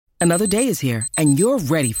Another day is here, and you're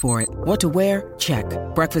ready for it. What to wear? Check.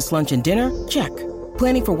 Breakfast, lunch, and dinner? Check.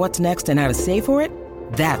 Planning for what's next and how to save for it?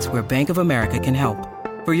 That's where Bank of America can help.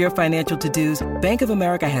 For your financial to-dos, Bank of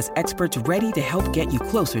America has experts ready to help get you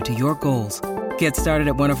closer to your goals. Get started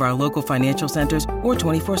at one of our local financial centers or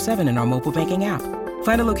 24/7 in our mobile banking app.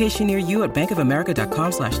 Find a location near you at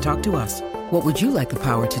bankofamerica.com/talktous. What would you like the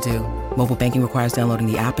power to do? Mobile banking requires downloading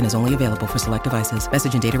the app and is only available for select devices.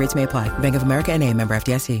 Message and data rates may apply. Bank of America N.A., member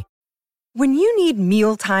FDIC. When you need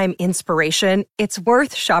mealtime inspiration, it's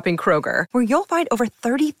worth shopping Kroger, where you'll find over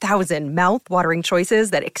 30,000 mouth-watering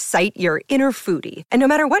choices that excite your inner foodie. And no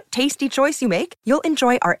matter what tasty choice you make, you'll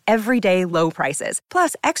enjoy our everyday low prices,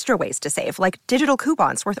 plus extra ways to save, like digital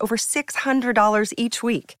coupons worth over $600 each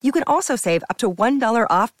week. You can also save up to $1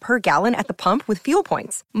 off per gallon at the pump with fuel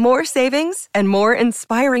points. More savings and more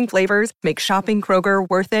inspiring flavors make shopping Kroger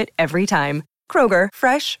worth it every time. Kroger,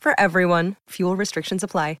 fresh for everyone. Fuel restrictions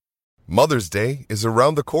apply. Mother's Day is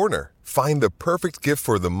around the corner. Find the perfect gift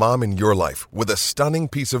for the mom in your life with a stunning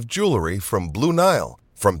piece of jewelry from Blue Nile.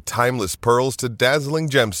 From timeless pearls to dazzling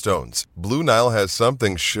gemstones, Blue Nile has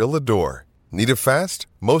something she'll adore. Need it fast?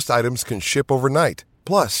 Most items can ship overnight.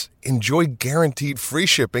 Plus, enjoy guaranteed free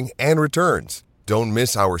shipping and returns. Don't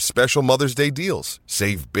miss our special Mother's Day deals.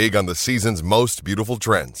 Save big on the season's most beautiful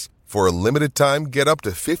trends. For a limited time, get up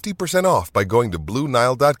to 50% off by going to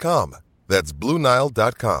BlueNile.com. That's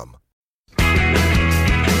BlueNile.com.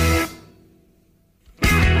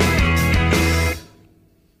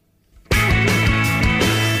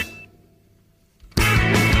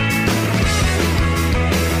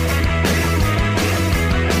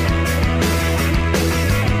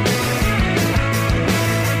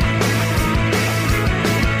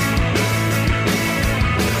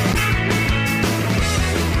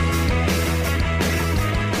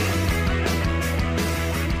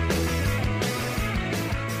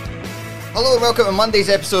 Hello and welcome to Monday's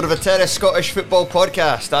episode of the Terrace Scottish Football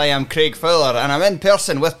Podcast. I am Craig Fowler and I'm in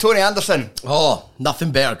person with Tony Anderson. Oh,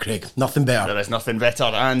 nothing better, Craig. Nothing better. There is nothing better,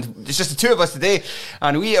 and it's just the two of us today,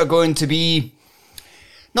 and we are going to be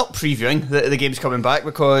not previewing the games coming back,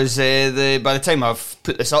 because by the time I've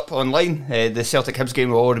put this up online, the Celtic Hibs game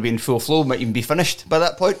will already be in full flow, might even be finished by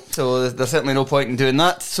that point, so there's certainly no point in doing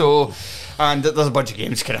that. So, and there's a bunch of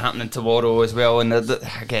games kind of happening tomorrow as well, and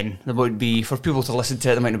again, there won't be, for people to listen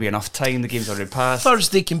to it, there might not be enough time, the game's already passed.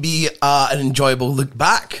 Thursday can be an enjoyable look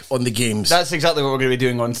back on the games. That's exactly what we're going to be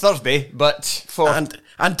doing on Thursday, but for...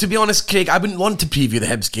 And to be honest, Craig, I wouldn't want to preview the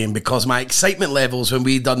Hibs game, because my excitement levels when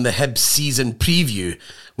we done the Hibs season preview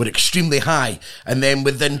were extremely high, and then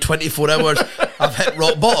within 24 hours I've hit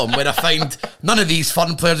rock bottom when I find none of these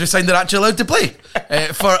fun players we signed are actually allowed to play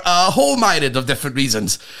for a whole myriad of different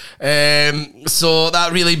reasons. So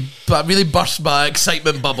that really burst my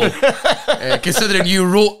excitement bubble. Considering you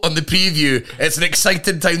wrote on the preview, it's an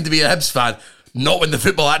exciting time to be a Hibs fan. Not when the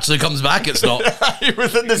football actually comes back, it's not.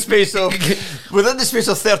 within the space of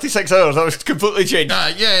 36 hours, that was completely changed.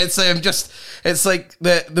 Yeah, it's like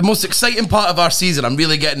the most exciting part of our season, I'm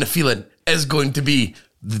really getting the feeling, is going to be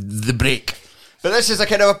the break. But this is a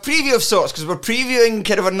kind of a preview of sorts, because we're previewing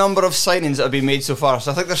kind of a number of signings that have been made so far.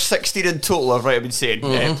 So I think there's 16 in total, I've been saying.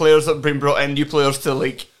 Players that have been brought in, new players to the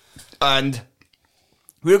league. And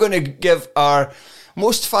we're going to give our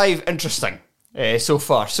most 5 interesting so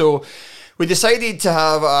far. So we decided to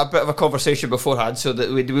have a bit of a conversation beforehand so that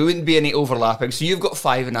we wouldn't be any overlapping. So you've got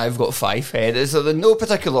 5 and I've got 5. There's no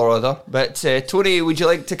particular order. But Tony, would you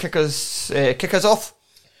like to kick us off?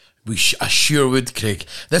 I sure would, Craig.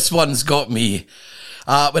 This one's got me.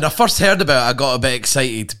 When I first heard about it, I got a bit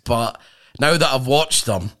excited. But now that I've watched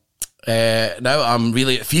them, now I'm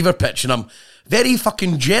really at fever pitch and I'm very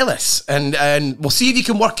fucking jealous. And we'll see if you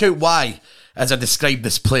can work out why as I describe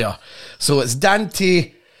this player. So it's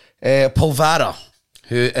Dante Polvara,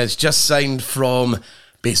 who has just signed from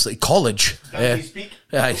basically college. Dante's Peak?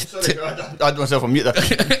 I had myself on mute there.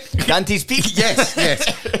 Dante's Peak? Yes.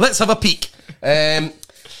 Let's have a peek.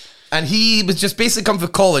 And he was just basically come from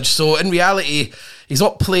college, so in reality, he's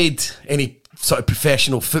not played any sort of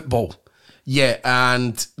professional football yet,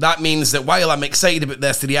 and that means that while I'm excited about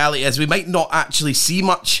this, the reality is we might not actually see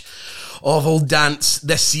much of old Dance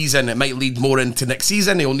this season. It might lead more into next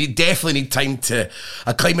season. He'll definitely need time to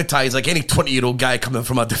acclimatise, like any 20-year-old guy coming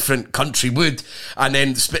from a different country would, and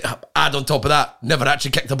then add on top of that, never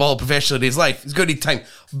actually kicked a ball professionally in his life. He's going to need time.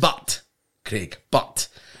 But, Craig,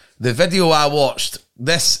 the video I watched,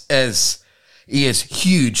 he is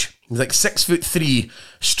huge. He's like 6'3",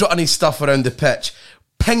 strutting his stuff around the pitch,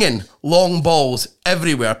 pinging long balls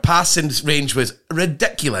everywhere. Passing range was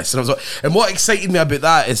ridiculous. And what excited me about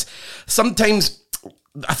that is sometimes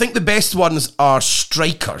I think the best ones are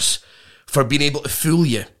strikers for being able to fool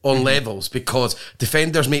you on levels, because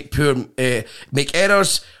defenders make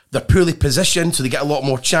errors. They're poorly positioned, so they get a lot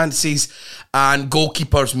more chances, and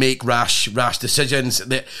goalkeepers make rash decisions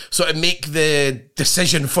that sort of make the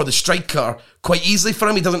decision for the striker quite easily for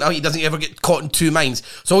him. He doesn't ever get caught in two minds.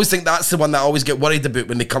 So I always think that's the one that I always get worried about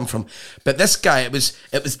when they come from. But this guy, it was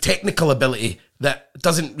technical ability that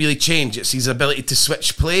doesn't really change. It's his ability to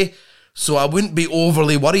switch play. So I wouldn't be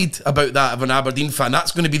overly worried about that of an Aberdeen fan.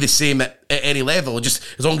 That's going to be the same at any level. Just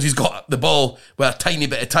as long as he's got the ball with a tiny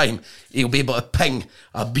bit of time, he'll be able to ping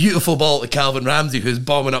a beautiful ball to Calvin Ramsey, who's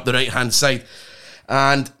bombing up the right-hand side.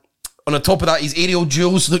 And on the top of that, his aerial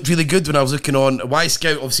duels looked really good when I was looking on.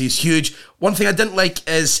 Y-Scout, obviously, is huge. One thing I didn't like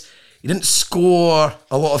is he didn't score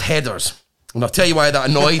a lot of headers. And I'll tell you why that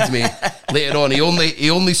annoyed me later on. He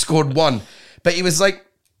only scored one. But he was like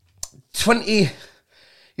 20...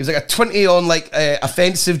 He was like a 20 on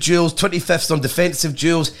offensive duels, 25th on defensive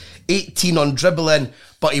duels, 18 on dribbling,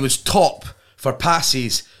 but he was top for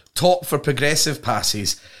passes, top for progressive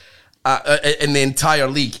passes in the entire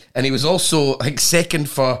league. And he was also, I think, second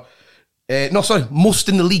for, most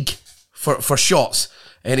in the league for shots.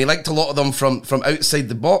 And he liked a lot of them from outside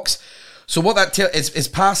the box. So what that his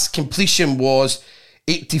pass completion was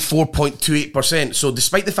 84.28%. So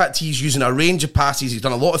despite the fact he's using a range of passes, he's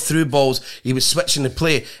done a lot of through balls, he was switching the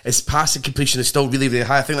play, his passing completion is still really, really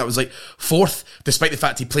high. I think that was like fourth, despite the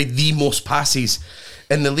fact he played the most passes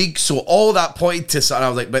in the league. So all that pointed to something. I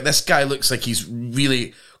was like, but this guy looks like he's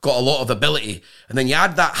really got a lot of ability. And then you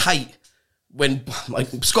add that height, when like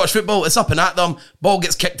Scottish football, it's up and at them, ball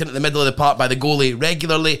gets kicked into the middle of the park by the goalie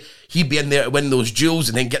regularly, he'd be in there to win those duels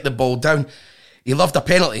and then get the ball down. He loved a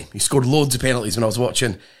penalty. He scored loads of penalties when I was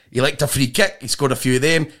watching. He liked a free kick. He scored a few of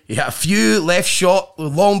them. He hit a few left shot,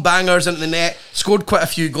 long bangers into the net, scored quite a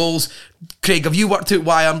few goals. Craig, have you worked out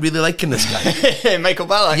why I'm really liking this guy? Michael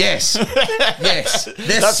Ballack. Yes. Yes.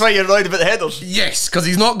 That's why you're annoyed about the headers. Yes, because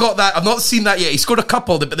he's not got that. I've not seen that yet. He scored a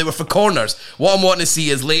couple, but they were for corners. What I'm wanting to see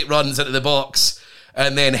is late runs into the box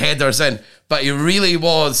and then headers in. But he really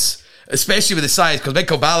was... Especially with the size, because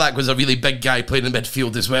Michael Ballack was a really big guy playing in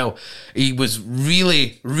midfield as well. He was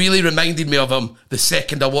really, really reminded me of him the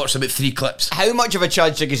second I watched about 3 clips. How much of a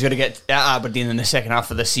chance do you think he's going to get at Aberdeen in the second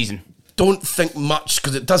half of this season? Don't think much,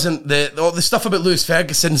 because it doesn't... All the stuff about Lewis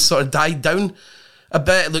Ferguson sort of died down a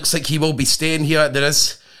bit. It looks like he will be staying here. There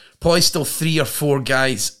is probably still 3 or 4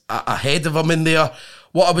 guys ahead of him in there.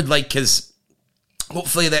 What I would like is,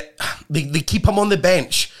 hopefully, that they keep him on the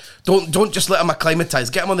bench. Don't just let him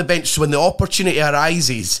acclimatise. Get him on the bench so when the opportunity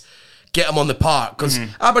arises, get him on the park. Because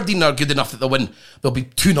Aberdeen are good enough that they'll win. They'll be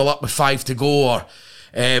 2-0 up with 5 to go, or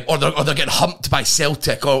they're getting humped by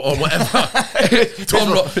Celtic or whatever.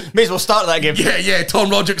 May as well start that game. Yeah.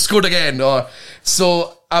 Tom Roderick scored again.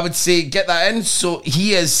 So I would say get that in. So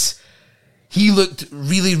he looked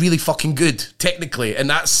really, really fucking good technically, and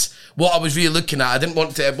that's what I was really looking at. I didn't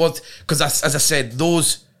want to, because as I said,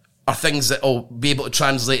 those are things that will be able to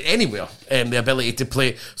translate anywhere. The ability to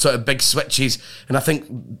play sort of big switches, and I think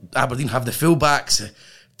Aberdeen have the fullbacks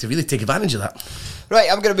to really take advantage of that. Right,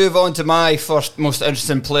 I'm going to move on to my first most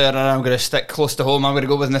interesting player, and I'm going to stick close to home. I'm going to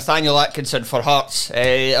go with Nathaniel Atkinson for Hearts.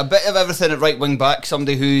 A bit of everything at right wing back,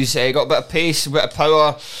 somebody who's got a bit of pace, a bit of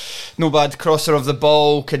power, no bad crosser of the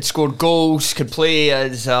ball, could score goals, could play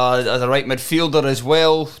as a right midfielder as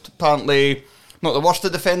well. Apparently not the worst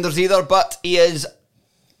of defenders either, but he is...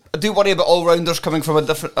 I do worry about all-rounders coming from a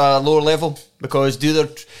different lower level, because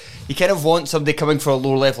you kind of want somebody coming from a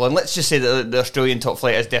lower level, and let's just say that the Australian top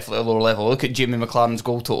flight is definitely a lower level. Look at Jamie McLaren's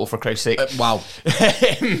goal total, for Christ's sake. Wow.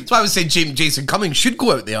 That's why I would say Jason Cummings should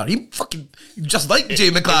go out there. He just like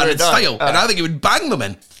Jamie McLaren's style, and I think he would bang them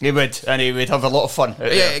in. He would, and he would have a lot of fun.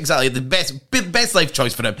 Yeah, exactly. The best life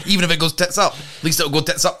choice for him, even if it goes tits up. At least it'll go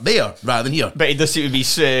tits up there rather than here. But he does seem to be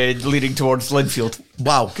leaning towards Linfield.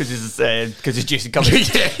 Wow. Because it's Jason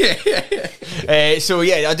Cummings. So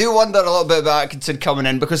yeah, I do wonder a little bit about Atkinson coming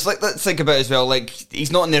in, because let's think about it as well,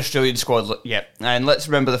 he's not in the Australian squad yet, and let's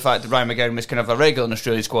remember the fact that Ryan McGowan was kind of a regular in the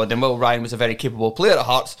Australian squad, and while Ryan was a very capable player at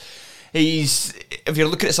Hearts, if you're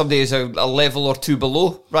looking at somebody who's a level or two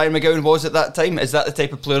below Ryan McGowan was at that time, is that the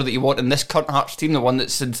type of player that you want in this current Hearts team, the one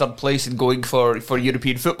that's in third place and going for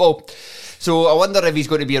European football? So I wonder if he's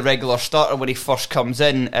going to be a regular starter when he first comes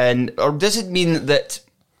in, or does it mean that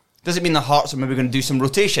the Hearts are maybe going to do some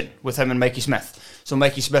rotation with him and Mikey Smith? So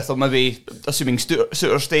Mikey Smith will maybe, assuming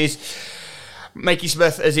Suter stays, Mikey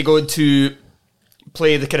Smith, is he going to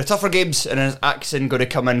play the kind of tougher games, and is Atkinson going to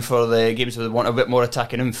come in for the games where they want a bit more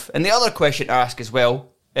attacking oomph? And the other question to ask as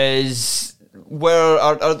well is,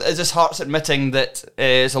 is this Hearts admitting that,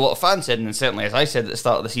 as a lot of fans said, and certainly as I said at the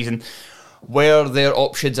start of the season, were their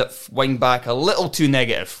options at wing back a little too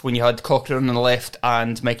negative when you had Cochrane on the left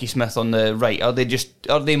and Mikey Smith on the right? Are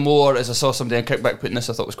they more, as I saw somebody on Kickback putting this,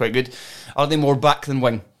 I thought was quite good, are they more back than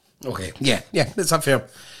wing? Okay, yeah, it's a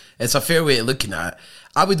fair way of looking at it.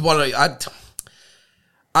 I would want to.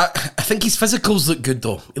 I think his physicals look good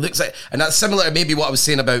though. He looks like, and that's similar to maybe what I was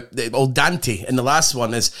saying about old Dante in the last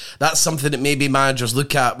one. Is that's something that maybe managers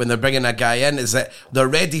look at when they're bringing a guy in? Is that they're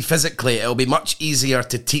ready physically? It'll be much easier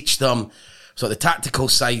to teach them sort of the tactical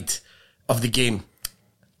side of the game,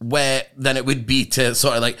 than it would be to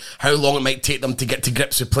sort of like how long it might take them to get to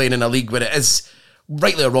grips with playing in a league where it is,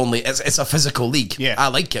 rightly or wrongly, it's a physical league. Yeah, I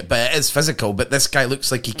like it, but it is physical. But this guy looks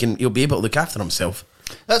like he'll be able to look after himself.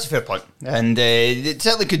 That's a fair point, and it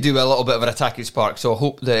certainly could do a little bit of an attacking spark. So I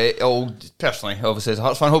hope that it all, personally, obviously as a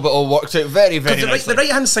Hearts fan, hope it all works out very, very nicely. The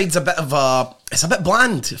right hand side's a bit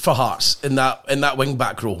bland for Hearts in that wing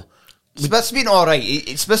back role. Smith's been all right.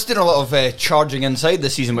 Smith's doing a lot of charging inside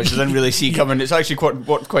this season, which I didn't really see coming. It's actually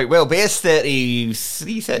worked quite well. But he's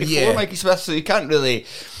 33, 34, Mikey Smith, so you can't really.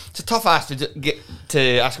 It's a tough ask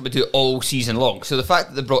to ask him to do it all season long. So the fact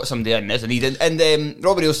that they brought somebody in is a need. And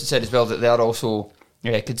Robbie Nielsen said as well that they are also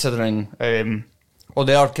considering,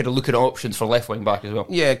 they are kind of looking at options for left wing back as well.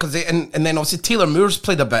 Yeah, because and then obviously Taylor Moore's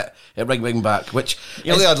played a bit at right wing back, which they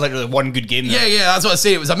had literally one good game there. Yeah, that's what I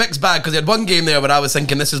say. It was a mixed bag because they had one game there where I was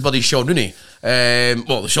thinking this is bloody Sean Rooney.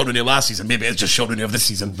 The Sean Rooney last season, maybe it's just Sean Rooney of this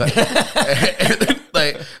season, but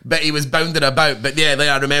but he was bounding about. But yeah,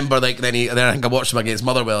 I remember then I think I watched him against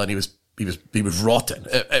Motherwell and he was rotten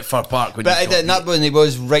at Fir Park. But in that one he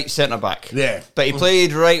was right centre back. Yeah, but he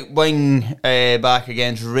played right wing back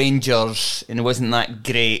against Rangers and it wasn't that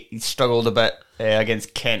great. He struggled a bit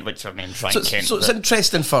against Kent, which I mean, Kent. So it's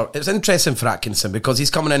interesting for Atkinson because he's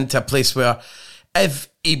coming into a place where if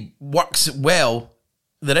he works well,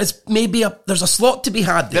 there is maybe there's a slot to be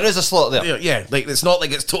had there. There is a slot there. Yeah, like it's not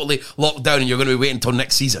like it's totally locked down and you're going to be waiting until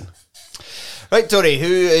next season. Right, Tory, who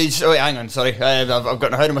is... Oh, wait, hang on, sorry. I've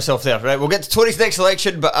gotten ahead of myself there. Right, we'll get to Tory's next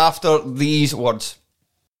selection, but after these words.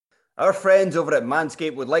 Our friends over at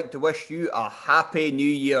Manscaped would like to wish you a happy new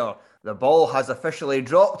year. The ball has officially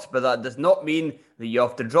dropped, but that does not mean that you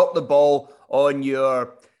have to drop the ball on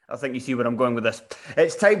your... I think you see where I'm going with this.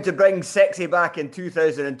 It's time to bring sexy back in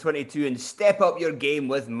 2022 and step up your game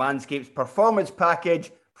with Manscaped's Performance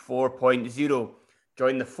Package 4.0.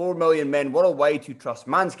 Join the 4 million men worldwide who trust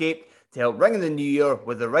Manscaped to help ring in the new year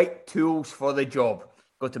with the right tools for the job.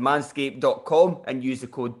 Go to manscaped.com and use the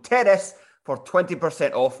code TERRACE for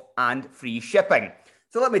 20% off and free shipping.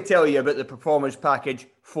 So let me tell you about the Performance Package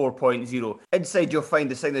 4.0. Inside you'll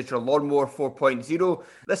find the signature Lawnmower 4.0.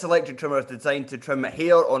 This electric trimmer is designed to trim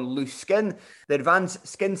hair on loose skin. The advanced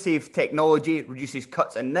skin-safe technology reduces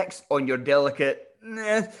cuts and nicks on your delicate...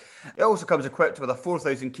 It also comes equipped with a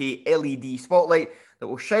 4000K LED spotlight that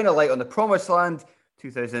will shine a light on the promised land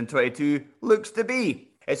 2022 looks to be.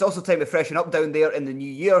 It's also time to freshen up down there in the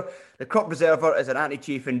new year. The Crop Preserver is an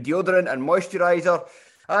anti-chafing deodorant and moisturiser.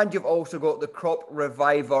 And you've also got the Crop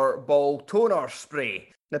Reviver Ball Toner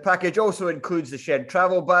Spray. The package also includes the Shed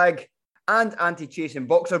Travel Bag and anti-chasing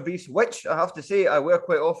boxer briefs, which I have to say I wear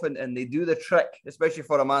quite often and they do the trick, especially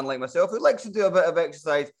for a man like myself who likes to do a bit of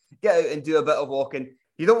exercise, get out and do a bit of walking.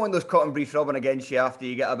 You don't want those cotton briefs rubbing against you after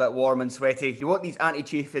you get a bit warm and sweaty. You want these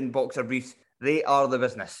anti-chafing boxer briefs. They are the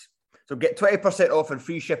business. So get 20% off and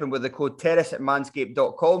free shipping with the code TERRACE at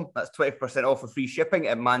manscaped.com. That's 20% off and free shipping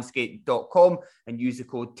at manscaped.com and use the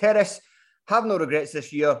code TERRACE. Have no regrets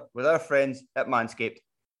this year with our friends at Manscaped.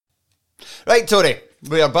 Right, Tory,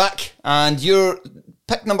 we are back and you're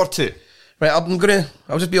pick number 2. Right,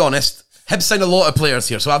 I'll just be honest. Hibs signed a lot of players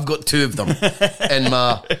here, so I've got 2 of them in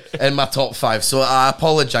my top 5. So I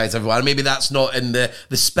apologise, everyone. Maybe that's not in the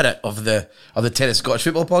spirit of the Tennis Scottish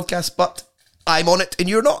Football Podcast, but I'm on it and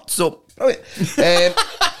you're not. So, Robert,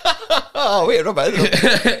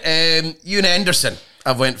 Ewan Henderson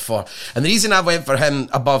I've went for, and the reason I went for him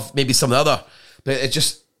above maybe some of the other, but it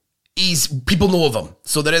just people know of him,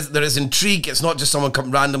 so there is intrigue. It's not just someone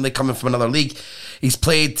randomly coming from another league. He's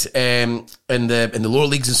played in the lower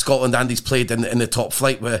leagues in Scotland, and he's played in the top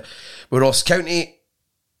flight with Ross County,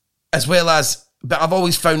 as well as. But I've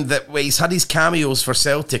always found that when he's had his cameos for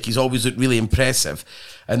Celtic, he's always looked really impressive.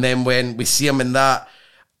 And then when we see him in that,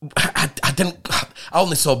 I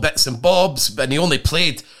only saw bits and bobs, and he only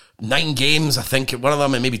played 9 games, I think, at one of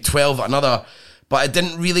them, and maybe 12 at another. But it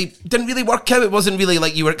didn't really work out. It wasn't really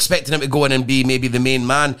like you were expecting him to go in and be maybe the main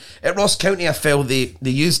man. At Ross County, I felt they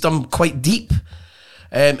used him quite deep.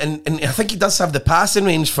 And I think he does have the passing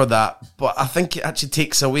range for that, but I think it actually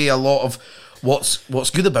takes away a lot of what's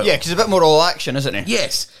good about Yeah, him. because he's a bit more all action, isn't he?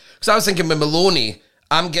 Yes. Because I was thinking with Maloney,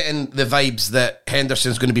 I'm getting the vibes that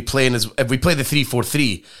Henderson's going to be playing as if we play the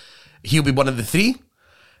 3-4-3, he'll be one of the three.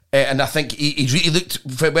 And I think he really looked,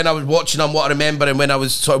 when I was watching him, what I remember, and when I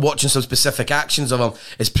was sort of watching some specific actions of him,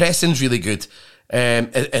 his pressing's really good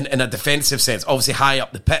in a defensive sense. Obviously, high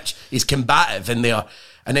up the pitch, he's combative in there.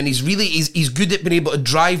 And then he's good at being able to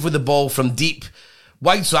drive with the ball from deep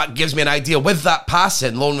wide. So that gives me an idea with that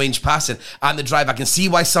passing, long range passing, and the drive. I can see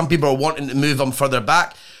why some people are wanting to move him further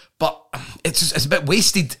back. But it's a bit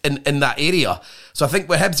wasted in that area. So I think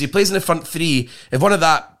with Hibs, he plays in the front three. If one of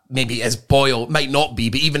that maybe is Boyle, might not be,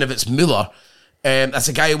 but even if it's Muller, that's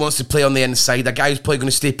a guy who wants to play on the inside, a guy who's probably going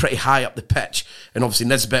to stay pretty high up the pitch. And obviously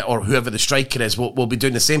Nisbet or whoever the striker is will be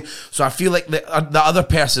doing the same. So I feel like the other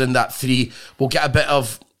person in that three will get a bit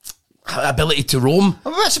of ability to roam.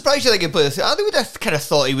 I'm a bit surprised you think he played. I would have kind of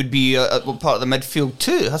thought he would be part of the midfield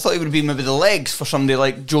too. I thought he would be maybe the legs for somebody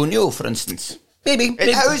like Joe Newell, for instance. Maybe.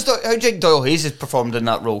 How do you think Doyle Hayes has performed in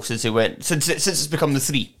that role since it's become the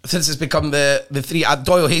three? Since it's become the three,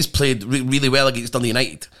 Doyle Hayes played really well against Dundee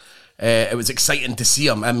United. It was exciting to see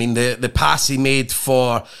him. I mean, the pass he made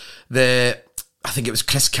for I think it was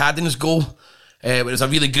Chris Cadden's goal. It was a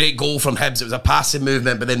really great goal from Hibs. It was a passing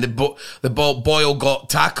movement, but then the ball, Boyle got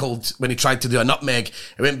tackled when he tried to do a nutmeg.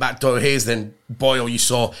 It went back to Doyle Hayes. Then Boyle, you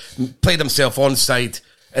saw, played himself onside.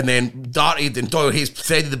 And then darted, and Doyle Hayes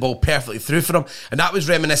threaded the ball perfectly through for him. And that was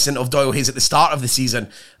reminiscent of Doyle Hayes at the start of the season,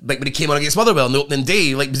 like when he came on against Motherwell on the opening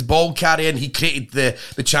day, like his ball carrying, he created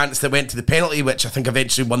the chance that went to the penalty, which I think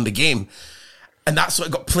eventually won the game. And that's what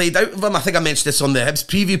got played out of him. I think I mentioned this on the Hibs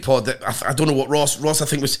preview pod, that I don't know what Ross I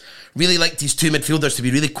think was really liked his two midfielders to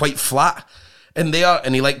be really quite flat in there,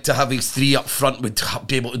 and he liked to have his three up front would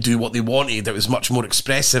be able to do what they wanted. It was much more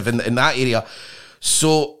expressive in that area.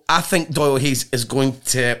 So I think Doyle Hayes is going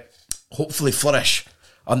to hopefully flourish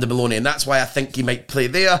under Maloney, and that's why I think he might play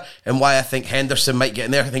there, and why I think Henderson might get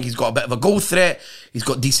in there. I think he's got a bit of a goal threat, he's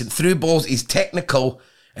got decent through balls, he's technical,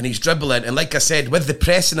 and he's dribbling, and like I said, with the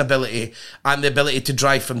pressing ability and the ability to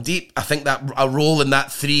drive from deep, I think that a role in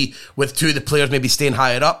that three with two of the players maybe staying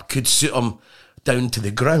higher up could suit him down to the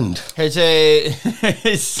ground.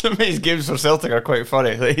 Some of his games for Celtic are quite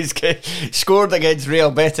funny. Like he's scored against Real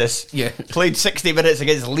Betis. Yeah. Played 60 minutes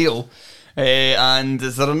against Lille. And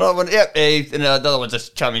is there another one? Yep. The other one's a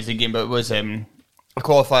Champions League game, but it was a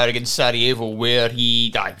qualifier against Sarajevo where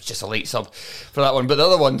he was just a late sub for that one. But the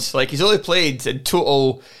other ones, like he's only played in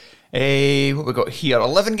total, what we got here,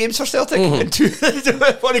 11 games for Celtic. And two,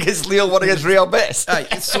 one against Lille, one against Real Betis.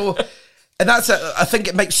 So... And that's it. I think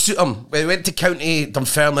it might suit him. When he went to County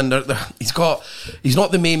Dunfermline, he's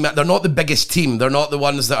not the main man. They're not the biggest team. They're not the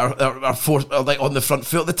ones that are like on the front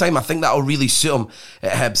foot at the time. I think that'll really suit him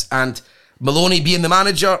at Hibs. And Maloney being the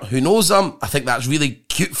manager who knows him, I think that's really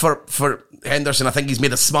cute for Henderson. I think he's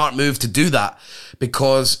made a smart move to do that,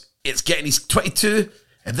 because it's getting, he's 22.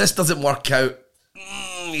 If this doesn't work out,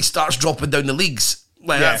 he starts dropping down the leagues.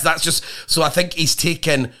 That's just, so I think he's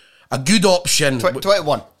taken a good option.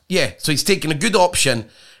 21. Yeah, so he's taken a good option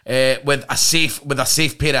with a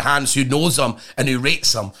safe pair of hands who knows him and who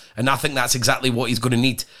rates him, and I think that's exactly what he's going to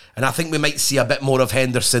need. And I think we might see a bit more of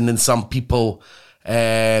Henderson than some people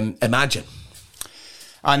imagine.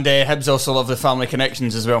 And Hibs also love the family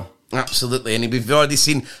connections as well. Absolutely, and we've already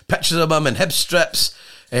seen pictures of him in Hibs strips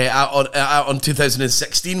out on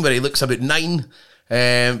 2016 where he looks about 9,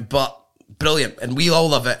 but brilliant, and we all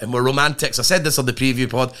love it, and we're romantics. I said this on the preview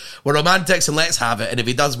pod, we're romantics, and let's have it, and if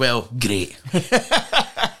he does well, great.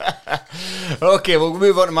 Okay, we'll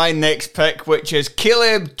move on to my next pick, which is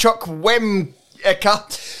Caleb Chukwuemeka,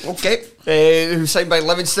 who's signed by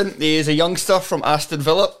Livingston. He is a youngster from Aston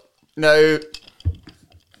Villa. Now,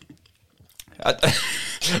 I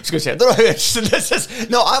was going to say, I don't know how interesting this is.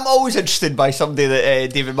 No, I'm always interested by somebody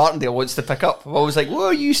that David Martindale wants to pick up. I'm always like, what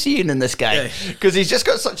are you seeing in this guy? Because he's just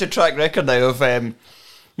got such a track record now of,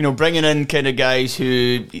 bringing in kind of guys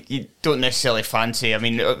who you don't necessarily fancy. I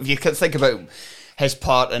mean, if you can think about his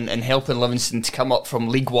part in helping Livingston to come up from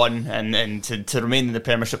League One and to remain in the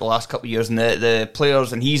Premiership the last couple of years, and the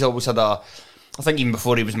players, and he's always had I think even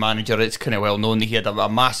before he was manager, it's kind of well known that he had a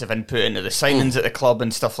massive input into the signings at the club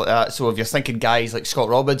and stuff like that. So if you're thinking guys like Scott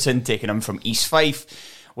Robinson, taking him from East Fife,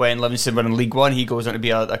 when Livingston were in League One, he goes on to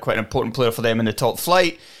be a quite an important player for them in the top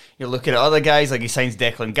flight. You're looking at other guys, like he signs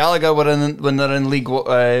Declan Gallagher when they're in League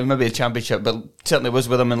One, maybe the Championship, but certainly was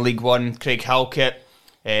with him in League One. Craig Halkett,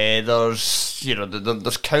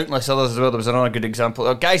 There's countless others as well. There was another good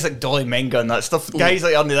example. Guys like Dolly Menga and that stuff. Guys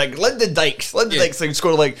like Ernie, like Lyndon Dykes. Dykes can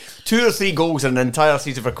score like 2 or 3 goals in an entire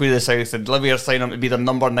season for Queen of the South, and Livier signed him to be their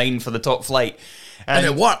number 9 for the top flight. And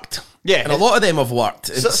it worked. Yeah. And a lot of them have worked.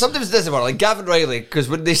 Sometimes it doesn't work. Like Gavin Riley, because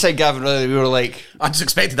when they signed Gavin Riley, we were like... I just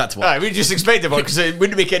expected that to work. We just expected it because it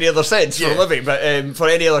wouldn't make any other sense for Livy, but for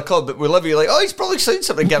any other club. But with Livy, like, he's probably signed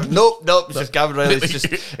something, Gavin. Nope, it's just Gavin Riley. It's just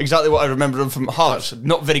exactly what I remember him from Hearts.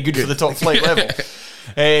 Not very good for the top flight level.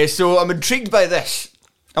 So I'm intrigued by this.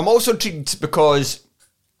 I'm also intrigued because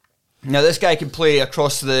now this guy can play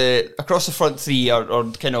across the front three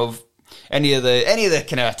or kind of any of the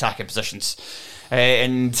kind of attacking positions.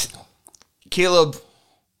 And Caleb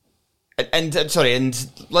and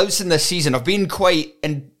Livingston this season have been quite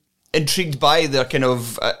intrigued by their kind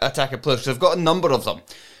of attacking players because they've got a number of them.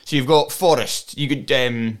 So you've got Forrest, you could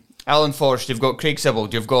Alan Forrest, you've got Craig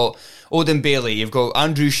Sibbald, you've got Odin Bailey, you've got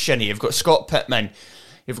Andrew Shinnie, you've got Scott Pittman,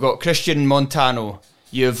 you've got Christian Montano,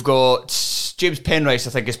 you've got James Penrice,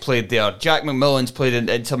 I think, has played there. Jack McMillan's played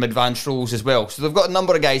in some advanced roles as well. So they've got a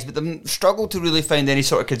number of guys, but they've struggled to really find any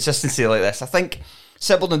sort of consistency like this. I think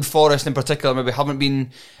Sibbald and Forrest in particular maybe haven't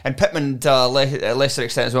been, and Pittman to a lesser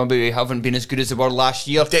extent as well, maybe haven't been as good as they were last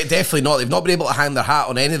year. Definitely not. They've not been able to hang their hat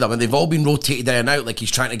on any of them, and they've all been rotated in and out. Like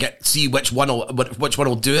he's trying to see which one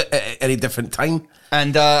will do it at any different time.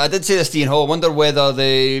 And I did say this to Ian Hall. I wonder whether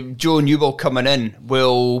the Joe Newell coming in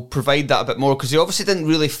will provide that a bit more, because he obviously didn't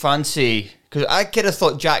really fancy. Because I kind of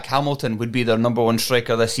thought Jack Hamilton would be their number 1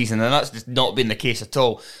 striker this season, and that's just not been the case at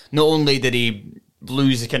all. Not only did he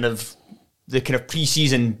lose the kind of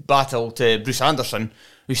pre-season battle to Bruce Anderson,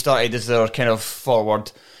 who started as their kind of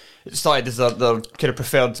forward, started as their kind of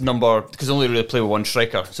preferred number, because they only really play with 1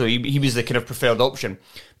 striker, so he was the kind of preferred option.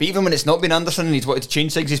 But even when it's not been Anderson and he's wanted to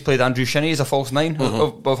change things, he's played Andrew Shinnie as a false 9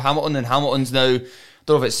 of Hamilton, and Hamilton's now, don't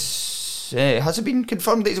know if it's has it been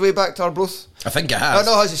confirmed that he's way back to Arbroath? I think it has. Oh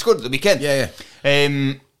no, has he scored at the weekend? Yeah.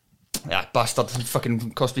 Bastard,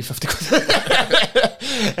 fucking cost me 50 quid.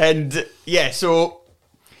 And yeah, so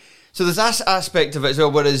there's that aspect of it as well,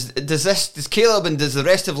 whereas does Caleb and does the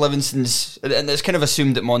rest of Livingston's, and it's kind of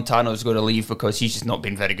assumed that Montano's going to leave because he's just not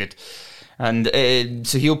been very good, and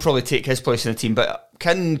so he'll probably take his place in the team. But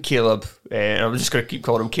can Caleb, I'm just going to keep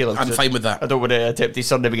calling him Caleb, I'm fine with that. I don't want to attempt his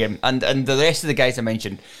surname again, and the rest of the guys I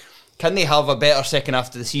mentioned, can they have a better second half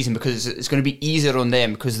of the season, because it's going to be easier on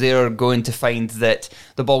them, because they're going to find that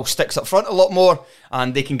the ball sticks up front a lot more,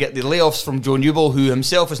 and they can get the layoffs from Joe Newell, who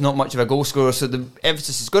himself is not much of a goal scorer, so the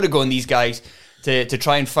emphasis is going to go on these guys to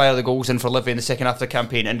try and fire the goals in for Livy in the second half of the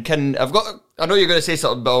campaign. And I know you're going to say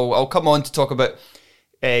something, but I'll come on to talk about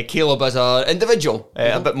Caleb as an individual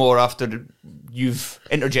a bit more after you've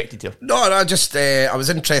interjected here. No, I was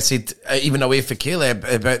interested, even away from Caleb,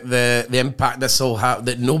 about the impact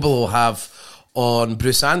that Noble will have on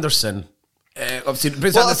Bruce Anderson. Obviously,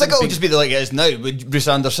 I think it'll just be like it is now, with Bruce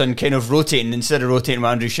Anderson kind of rotating. Instead of rotating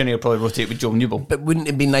with Andrew Shinnie, he'll probably rotate with Joe Newell. But wouldn't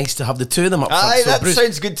it be nice to have the two of them up front? Aye, that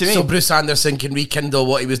sounds good to me. So Bruce Anderson can rekindle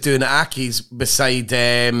what he was doing at Aki's beside...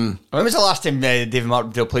 when was the last time David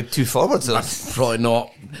Martindale played 2 forwards? Probably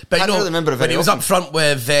not. But I don't really remember when he was up front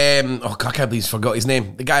with... I can't believe he's forgot his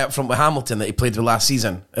name. The guy up front with Hamilton that he played with last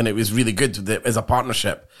season, and it was really good as a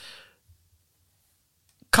partnership.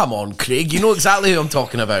 Come on, Craig, you know exactly who I'm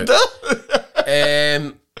talking about.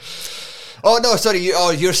 Oh no, sorry.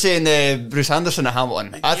 You're saying Bruce Anderson at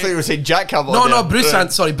Hamilton. I thought you were saying Jack Hamilton. No, Bruce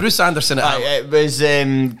Anderson at Hamilton. It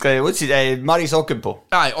was what's it? Marius Ocampo.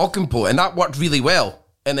 Aye, Ocampo, and that worked really well.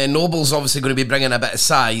 And then Noble's obviously going to be bringing a bit of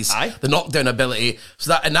size, the knockdown ability.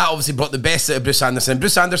 So that obviously brought the best out of Bruce Anderson.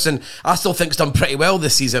 Bruce Anderson, I still think, has done pretty well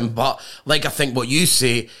this season, but like I think what you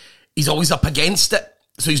say, he's always up against it.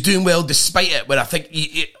 So he's doing well despite it, where I think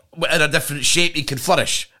in a different shape he could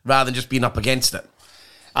flourish rather than just being up against it.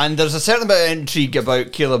 And there's a certain amount of intrigue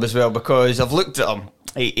about Caleb as well, because I've looked at him.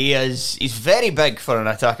 He's very big for an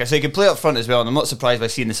attacker, so he can play up front as well, and I'm not surprised by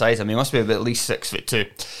seeing the size of him. He must be about at least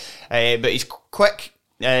 6'2". But he's quick,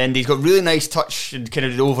 and he's got really nice touch and kind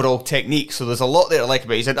of overall technique, so there's a lot there to like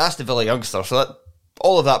about it. He's an Aston Villa youngster, so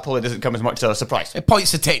all of that probably doesn't come as much as a surprise. It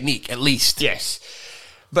points to technique, at least. Yes.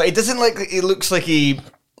 But he doesn't he looks like he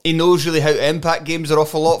knows really how to impact games an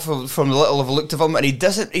awful lot from the little I've looked of him, and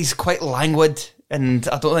he's quite languid, and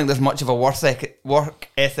I don't think there's much of a work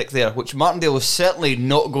ethic there, which Martindale is certainly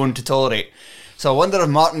not going to tolerate. So I wonder if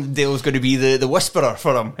Martindale's going to be the whisperer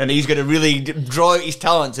for him, and he's going to really draw out his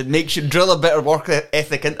talents and drill a better work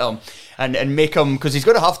ethic into him, and make him, because he's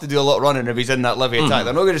going to have to do a lot of running if he's in that Livy attack.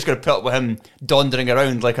 They're not just going to put up with him dondering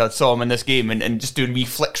around like I saw him in this game and just doing wee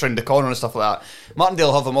flicks around the corner and stuff like that. Martindale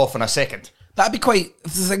will have him off in a second. That'd be quite... The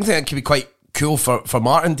thing that could be quite cool for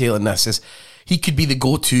Martindale in this is he could be the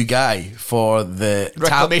go-to guy for the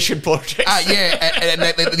reclamation project. And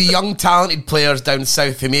the young talented players down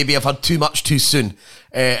south who maybe have had too much too soon,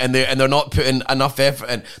 and they're not putting enough effort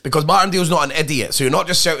in, because Martindale's not an idiot, so you're not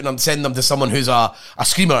just shouting them, sending them to someone who's a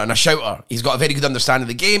screamer and a shouter. He's got a very good understanding of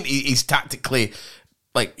the game. He's tactically,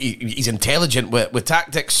 like, he's intelligent with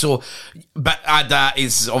tactics. So, but add that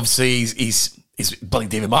is obviously he's bloody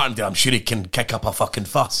David Martindale. I'm sure he can kick up a fucking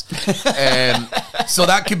fuss. So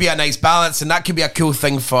that could be a nice balance, and that could be a cool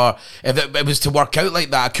thing for, if it was to work out like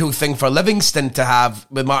that, a cool thing for Livingston to have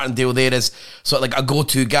with Martindale there is sort of like a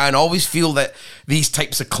go-to guy. And I always feel that these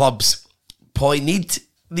types of clubs probably need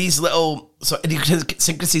these little sort of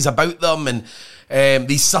idiosyncrasies about them, and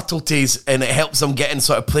these subtleties, and it helps them get in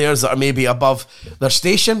sort of players that are maybe above their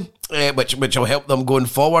station, which will help them going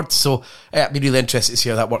forward. So I'd be really interested to see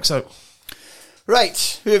how that works out.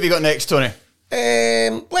 Right, who have you got next, Tony?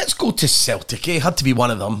 Let's go to Celtic. Had to be one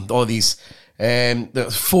of them. All these,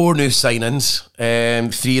 there's 4 new signings,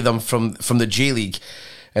 3 of them from the J League,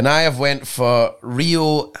 and I have went for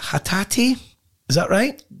Rio Hatate. Is that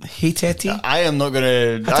right? Hatate? I'm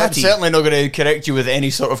certainly not going to correct you with any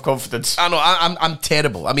sort of confidence. I know, I'm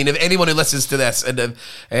terrible. I mean, if anyone who listens to this and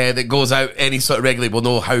that goes out any sort of regularly will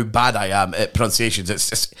know how bad I am at pronunciations.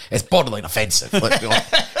 It's borderline offensive. Let's be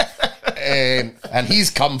honest. And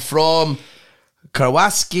he's come from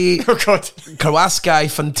Karwaski. Oh God, Karwaski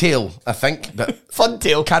Funtail, I think.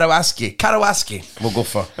 Funtail. Karawaski. We'll go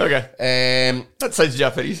for. Okay. That sounds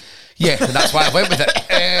Japanese. Yeah, that's why I went with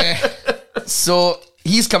it. So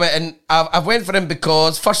he's come in, and I've went for him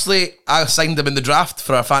because, firstly, I signed him in the draft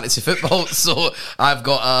for our fantasy football, so I've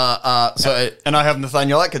got a sort of... And I have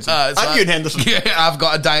Nathaniel Atkinson. And Ewan Henderson. Yeah, I've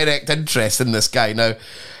got a direct interest in this guy now.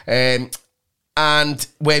 And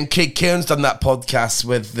when Craig Cairns done that podcast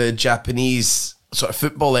with the Japanese sort of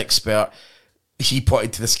football expert, he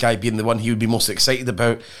pointed to this guy being the one he would be most excited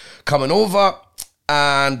about coming over.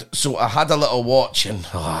 And so I had a little watch, and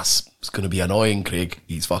it's going to be annoying, Craig.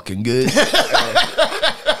 He's fucking good.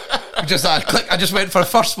 I just went for the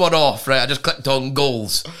first one off, right? I just clicked on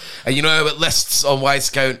goals. And you know how it lists on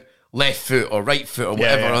Wyscout left foot or right foot or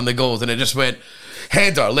whatever on the goals, and it just went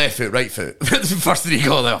header, left foot, right foot. That's the first thing you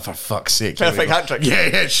go there, for fuck's sake. Perfect hat trick.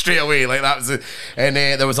 Yeah, straight away. Like that was it. And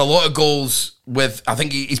there was a lot of goals with, I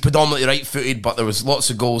think he's predominantly right footed, but there was lots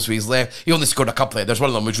of goals with his left. He only scored a couple of it. There's one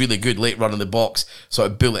of them was really good, late run in the box, sort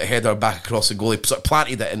of bullet header back across the goal. He sort of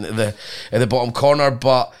planted it in the bottom corner,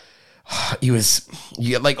 but he was,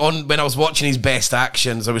 when I was watching his best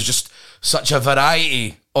actions, there was just such a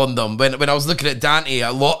variety on them. When I was looking at Dante,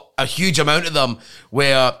 a huge amount of them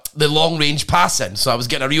were the long range passing, so I was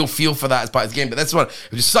getting a real feel for that as part of the game. But this one,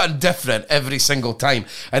 it was something different every single time,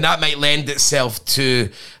 and that might lend itself to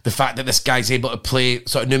the fact that this guy's able to play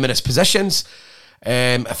sort of numerous positions.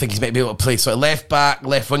 I think he's might be able to play sort of left back,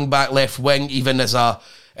 left wing back, left wing, even as a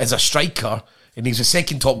striker. And he's the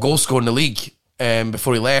second top goal scorer in the league.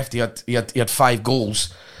 Before he left, he had 5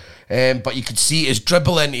 goals. But you could see his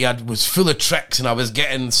dribbling, was full of tricks, and I was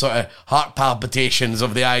getting sort of heart palpitations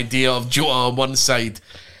of the idea of Jota on one side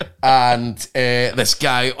and this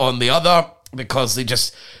guy on the other, because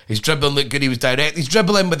his dribbling looked good, he was direct. He's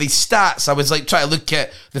dribbling with his stats. I was like trying to look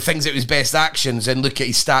at the things that was best actions and look at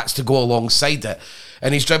his stats to go alongside it.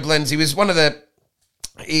 And his dribblings, he was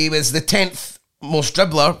the 10th most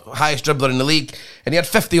dribbler, highest dribbler in the league, and he had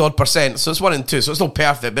 50-odd%, so it's 1 and 2, so it's not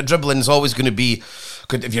perfect, but dribbling is always going to be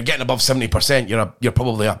good. If you're getting above 70%, you're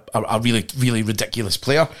probably a really, really ridiculous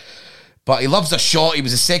player. But he loves a shot. He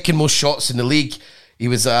was the second most shots in the league. He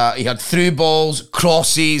had through balls,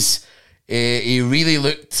 crosses. He really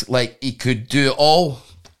looked like he could do it all,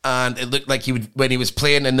 and it looked like he would, when he was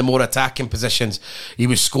playing in the more attacking positions, he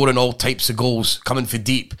was scoring all types of goals, coming for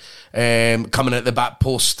deep, coming at the back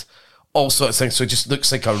post, all sorts of things. So it just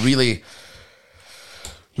looks like a really,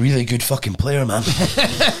 really good fucking player, man.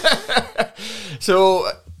 So,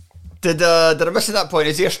 did I miss at that point?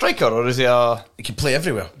 Is he a striker or is he a... He can play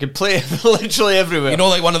everywhere. He can play literally everywhere. You know,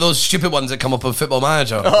 like one of those stupid ones that come up on Football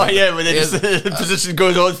Manager. Oh, yeah, when the position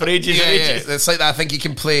goes on for ages and ages. Yeah. It's like that. I think he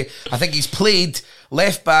can play... I think he's played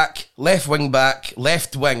left back, left wing back,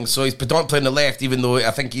 left wing, so he's predominantly playing the left, even though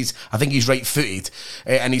I think he's right-footed,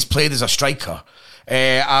 and he's played as a striker.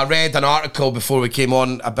 I read an article before we came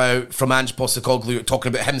on from Ange Postecoglou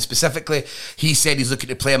talking about him specifically. He said he's looking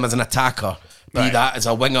to play him as an attacker, be that as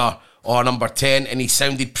a winger or a number 10, and he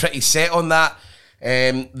sounded pretty set on that.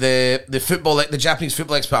 The Japanese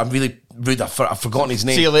football expert, I'm really rude. I've forgotten his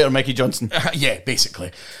name. See you later, Mickey Johnson. Yeah,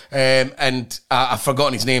 basically. And I've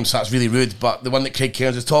forgotten his name, so that's really rude. But the one that Craig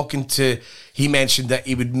Cairns was talking to, he mentioned that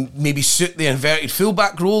he would maybe suit the inverted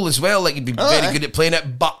fullback role as well. Like, he'd be very good at playing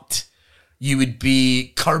it, but you would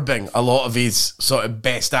be curbing a lot of his sort of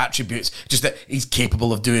best attributes. Just that he's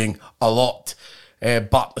capable of doing a lot.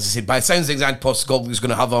 But, as I said, by the sounds of things, Ange Postecoglou is going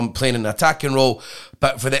to have him playing an attacking role.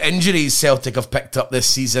 But for the injuries Celtic have picked up this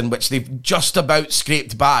season, which they've just about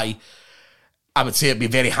scraped by, I would say it'd be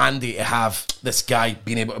very handy to have this guy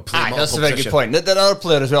being able to play. That's a very good point. The other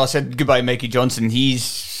player as well, I said goodbye, Mickey Johnson.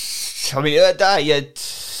 He's, I mean, yeah,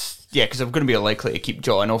 because I'm going to be likely to keep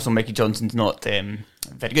Jota, and also Mickey Johnson's not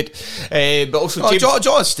very good. But also,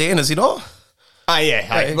 Jota's staying, is he not?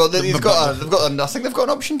 Yeah. Well, they've got I think they've got an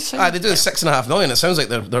option to sign. They do $6.5 million. It sounds like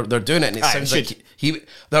they're doing it, and it sounds like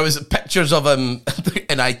there was pictures of him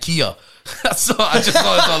in IKEA. So I just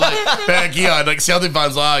thought it was like IKEA, and like Celtic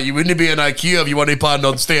fans, you wouldn't be in IKEA if you weren't planning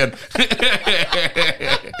on staying.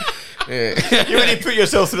 You wouldn't put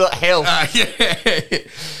yourself through that hell.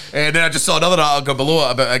 And then I just saw another article below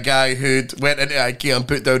it about a guy who went into IKEA and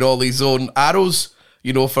put down all his own arrows,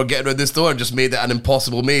 you know, for getting around this door, and just made it an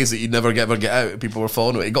impossible maze that you'd never ever get out. People were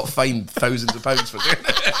following it. He got fined thousands of pounds for doing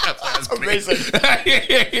it. That's amazing.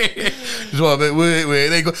 Just what about, wait,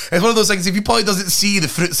 there you go. It's one of those things, if he probably doesn't see the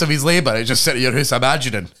fruits of his labour, it's just sitting in your house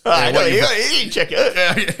imagining. I know, you check it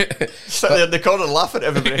out. Sit there in the corner laughing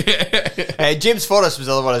at everybody. James Forrest was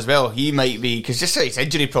the other one as well. He might be, because just his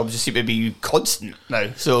injury problems just seem to be constant now.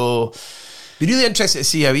 So, be really interested to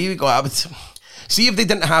see how he got. I would see if they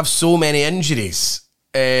didn't have so many injuries.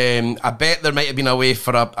 I bet there might have been a way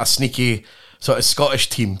for a sneaky sort of Scottish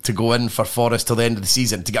team to go in for Forrest till the end of the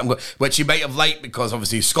season to get him going, which you might have liked, because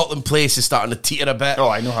obviously Scotland place is starting to teeter a bit. Oh,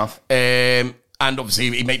 I know half. And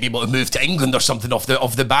obviously he might be able to move to England or something off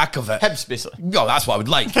the back of it. Hibs, basically. No, that's what I would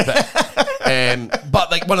like.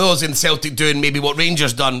 But like one of those in Celtic doing maybe what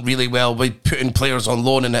Rangers done really well with putting players on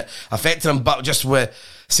loan, and it affected them. But just with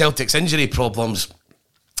Celtic's injury problems,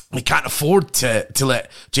 we can't afford to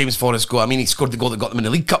let James Forrest go. I mean, he scored the goal that got them in the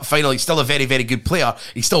League Cup final. He's still a very, very good player.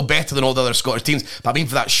 He's still better than all the other Scottish teams. But I mean,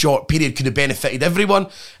 for that short period, could have benefited everyone.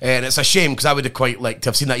 And it's a shame, because I would have quite liked to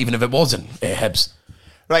have seen that, even if it wasn't Hibs.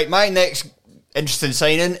 Right, my next interesting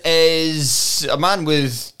signing is a man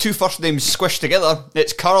with two first names squished together.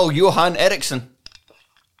 It's Carl Johan Eriksson.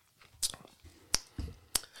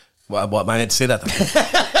 What man to say that?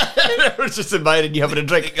 I was just admiring you having a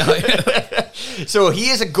drink. So he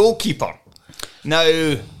is a goalkeeper. Now,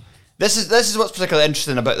 this is what's particularly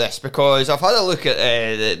interesting about this, because I've had a look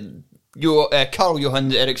at Carl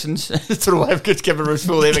Johan Eriksson's. I don't know why I've got to give him his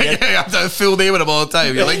full name again. I have to have full name in him all the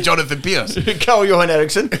time. You're like Jonathan Pierce. Carl Johan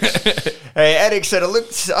Eriksson. Eriksson,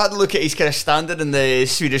 I had a look at his kind of standard in the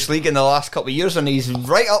Swedish league in the last couple of years, and he's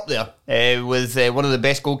right up there with one of the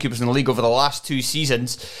best goalkeepers in the league over the last 2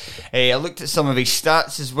 seasons. I looked at some of his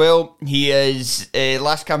stats as well. He is,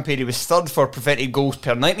 last campaign he was third for prevented goals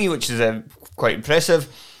per 90, which is quite impressive.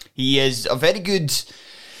 He is a very good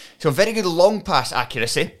long pass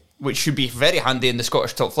accuracy, which should be very handy in the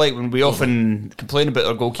Scottish top flight, when we often complain about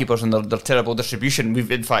our goalkeepers and their terrible distribution.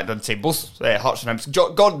 We've, in fact, I'd say both Hearts and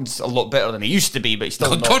Hibs. Gordon's a lot better than he used to be, but he's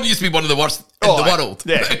still not. Gordon used to be one of the worst in the world.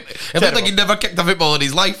 Yeah, it looked like he'd never kicked a football in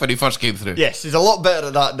his life when he first came through. Yes, he's a lot better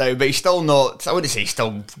at that now, but he's still not, I wouldn't say he's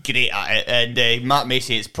still great at it. And Matt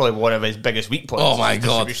Macy, it's probably one of his biggest weak points. Oh my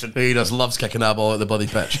God, he just loves kicking that ball at the bloody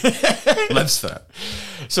pitch. Lives for it.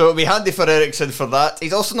 So it'll be handy for Eriksson for that.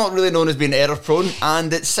 He's also not really known as being error prone,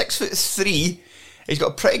 and at 6'3", he's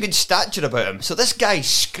got a pretty good stature about him. So this guy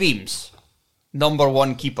screams number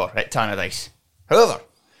one keeper at Tannadice. However,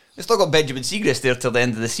 we've still got Benjamin Siegrist there till the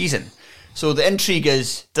end of the season. So the intrigue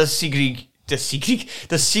is, does Siegrist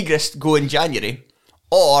go in January,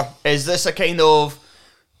 or is this a kind of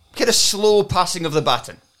slow passing of the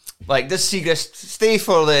baton? Like, does Siegrist stay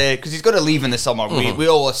for because he's going to leave in the summer, we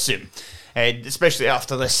all assume. Especially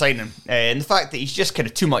after this signing. And the fact that he's just kind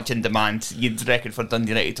of too much in demand, you'd reckon, for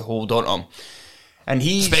Dundee United to hold on to him. And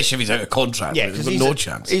especially if he's out of contract, he's got no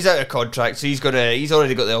chance. He's out of contract, so he's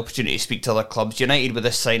already got the opportunity to speak to other clubs. United with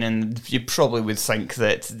this signing, you probably would think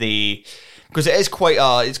that because it's quite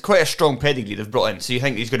a strong pedigree they've brought in. So you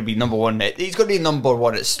think he's going to be number one? He's going to be number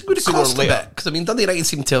one. It's going to cost a bit, because Dundee United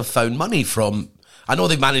seem to have found money from. I know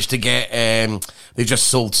they've managed to get. They've just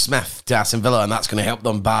sold Smith to Aston Villa, and that's going to help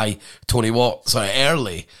them buy Tony Watt sort of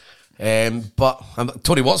early. But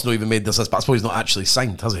Tony Watt's not even made this list, but I suppose he's not actually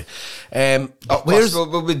signed, has he?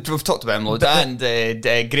 We've talked about him loads, and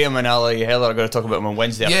Graham and Ali Heller are going to talk about him on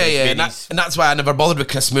Wednesday. And that's why I never bothered with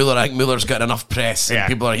Chris Mueller. I think Mueller's got enough press, and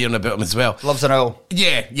people are hearing about him as well. Loves an owl.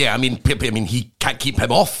 Yeah. I mean, he can't keep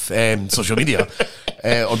him off social media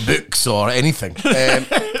or books or anything.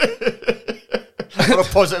 Or a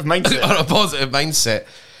positive mindset.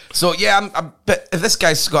 So but if this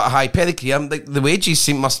guy's got a high pedigree, the wages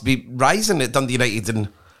must be rising at Dundee United, and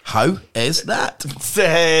how is that?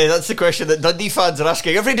 That's the question that Dundee fans are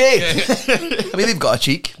asking every day. I mean, they've got a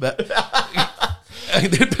cheek, but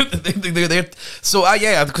they're so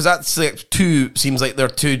because that's seems like they're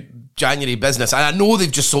two January business, and I know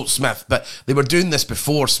they've just sold Smith, but they were doing this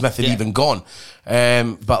before Smith had even gone.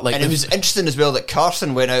 But it was interesting as well that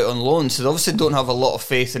Carson went out on loan, so they obviously don't have a lot of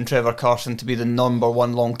faith in Trevor Carson to be the number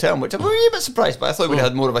one long term, which I'm a wee bit surprised, but I thought we'd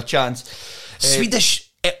had more of a chance.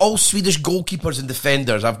 All Swedish goalkeepers and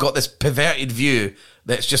defenders, I've got this perverted view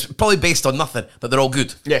that's just probably based on nothing, that they're all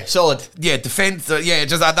good. Yeah, solid. Yeah, defense.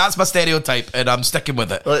 That's my stereotype, and I'm sticking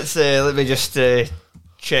with it. Let me just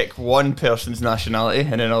check one person's nationality,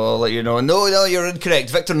 and then I'll let you know. No, you're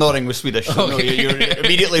incorrect. Victor Norring was Swedish. So no, you're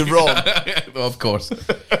immediately wrong. Well, of course.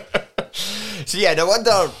 So I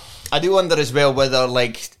do wonder as well whether,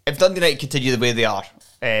 if Dundee United continue the way they are,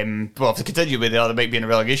 if they continue the way they are, they might be in a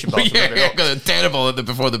relegation battle. Terrible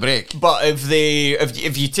before the break. But if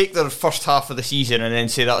you take their first half of the season and then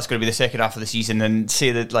say that's going to be the second half of the season, and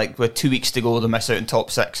say that with 2 weeks to go they miss out in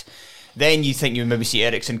top six, then you think you maybe see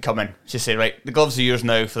Eriksson come in. Just say, right, the gloves are yours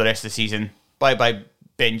now for the rest of the season. Bye-bye,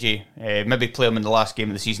 Benji. Maybe play him in the last game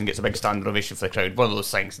of the season, gets a big standing ovation for the crowd. One of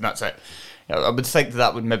those things, and that's it. I would think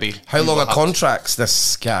that would maybe... How long a contract's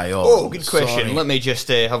this guy? Good question. Sorry. Let me just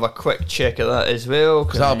have a quick check of that as well.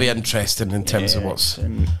 Because that'll be interesting in terms of what's...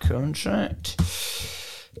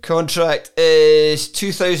 Contract is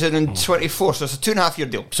 2024, so it's a 2.5 year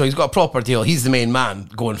deal. So he's got a proper deal. He's the main man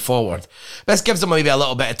going forward. This gives him maybe a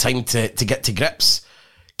little bit of time to get to grips,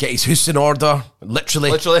 get his house in order, literally.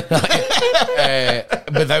 Without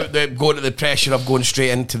going to the pressure of going straight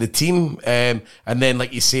into the team. And then,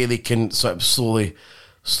 like you say, they can sort of slowly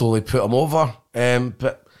put him over.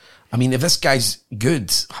 But I mean, if this guy's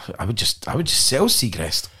good, I would just sell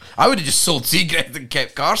Seagrest. I would have just sold Seagrest and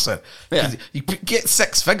kept Carson. Yeah. You get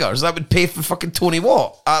 6 figures, that would pay for fucking Tony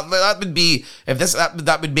Watt. That would be,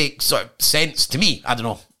 that would make sort of sense to me. I don't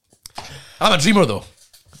know. I'm a dreamer though.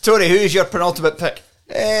 Tony, who's your penultimate pick?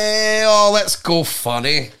 Let's go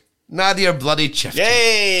funny. Nadir bloody Chifty.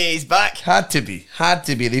 Yay, he's back. Had to be.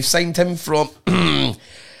 They've signed him from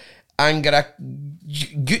Ankara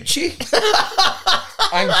Gucci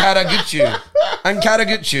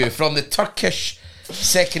from the Turkish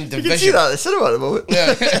second division. You can see that at the cinema at the moment.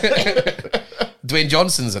 Yeah. Dwayne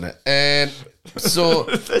Johnson's in it.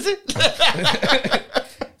 Is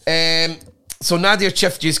it? So Nadir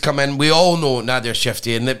Chifty's come in. We all know Nadir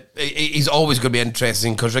Chifty, and he's always going to be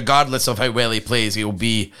interesting because regardless of how well he plays, he'll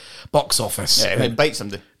be box office. Yeah, he'll bite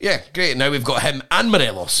somebody. Yeah, great. Now we've got him and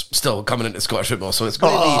Morelos still coming into Scottish football, so it's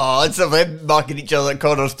going to be... it's of him marking each other at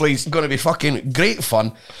corners, please. It's going to be fucking great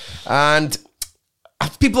fun. And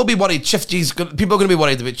people will be worried. People are going to be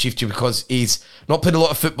worried about Chifty because he's not played a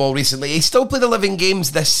lot of football recently. He still played 11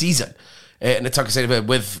 games this season in the Turkish side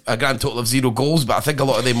with a grand total of 0 goals, but I think a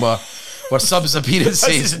lot of them were subs appearances.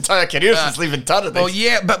 That's his entire career since leaving Tannadice. Well,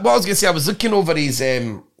 yeah, but what I was going to say, I was looking over his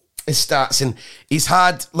stats, and he's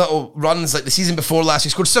had little runs like the season before last. He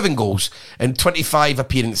scored 7 goals in 25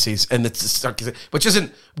 appearances in the Turkish, which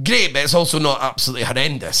isn't great, but it's also not absolutely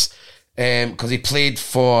horrendous because he played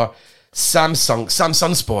for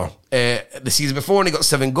Samsunspor the season before, and he got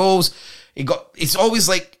 7 goals. It's always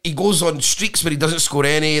like he goes on streaks where he doesn't score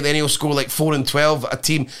any, then he'll score like 4 and 12 at a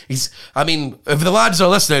team. If the lads are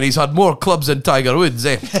listening, he's had more clubs than Tiger Woods.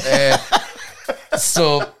 So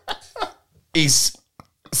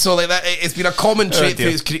like that. It's been a common trait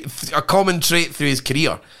through his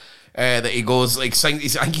career. That he goes I think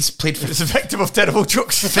he's played for. He's a victim of terrible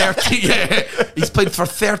jokes. 13. Yeah, he's played for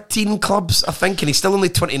 13 clubs, I think, and he's still only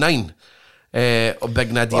 29.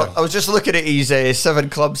 Big Nadir. Well, I was just looking at his 7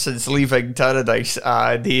 clubs since leaving Tannadice,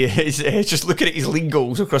 and he's just looking at his league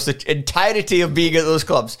goals across the entirety of being at those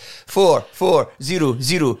clubs. 4, 4, 0,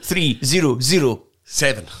 0, 3, 0, 0,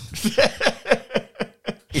 7.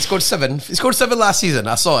 He scored 7. He scored 7 last season.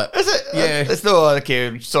 I saw it. Is it? Yeah. It's no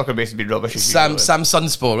okay. Soccer base has been rubbish.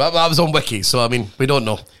 Samsunspor. I was on Wiki, so we don't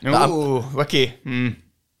know. Oh, Wiki.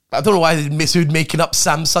 I don't know why they'd making up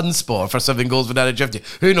Samsunspor for 7 goals for Nadir Chifty.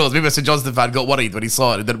 Who knows? Maybe a St Johnstone fan got worried when he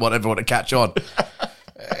saw it and didn't want everyone to catch on.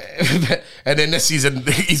 And then this season,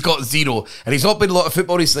 he's got 0. And he's not played a lot of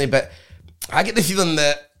football recently, but I get the feeling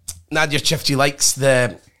that Nadir Chifty likes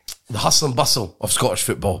the hustle and bustle of Scottish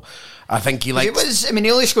football. I think he likes...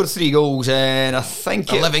 he only scored 3 goals, and I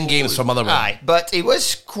think 11 games for Motherwell. Aye, but he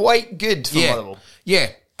was quite good for Motherwell. Yeah,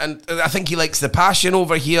 and I think he likes the passion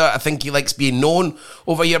over here. I think he likes being known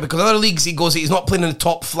over here, because other leagues he's not playing in the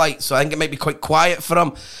top flight, so I think it might be quite quiet for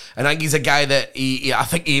him. And I think he's a guy that he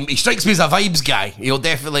strikes me as a vibes guy. He'll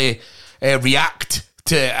definitely react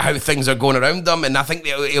to how things are going around him, and I think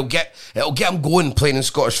that it'll get him going playing in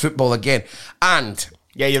Scottish football again. And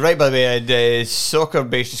yeah, you're right, by the way. The soccer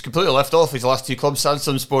base just completely left off his last 2 clubs,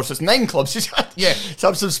 Samsung Sports. It's 9 clubs he's had. Yeah.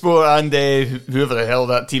 Samsung Sport and whoever the hell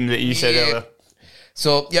that team that you said earlier.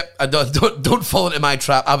 So, yep, I don't fall into my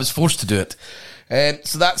trap. I was forced to do it.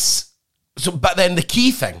 But then the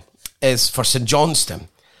key thing is for St Johnstone,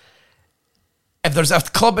 if there's a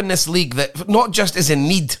club in this league that not just is in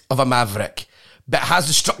need of a Maverick, but has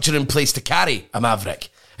the structure in place to carry a Maverick,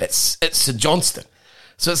 it's St Johnstone.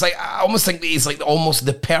 So it's like, I almost think that he's like almost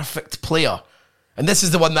the perfect player. And this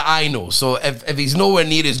is the one that I know. So if he's nowhere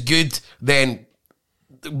near as good, then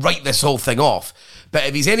write this whole thing off. But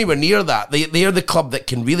if he's anywhere near that, they're the club that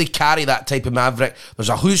can really carry that type of Maverick. There's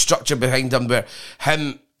a who structure behind him, where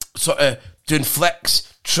him sort of doing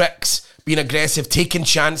flicks, tricks, being aggressive, taking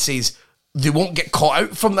chances, they won't get caught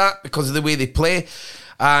out from that because of the way they play.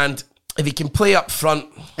 And if he can play up front,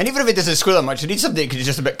 and even if he doesn't score that much, you need somebody who's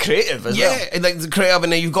just a bit creative as well. Yeah, like the creative,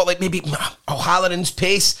 and then you've got like maybe O'Halloran's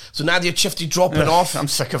pace, so Nadir Chifty dropping off. I'm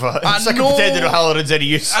sick of it. I'm sick of pretending O'Halloran's any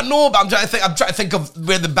use. I know, but I'm trying to think of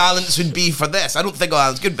where the balance would be for this. I don't think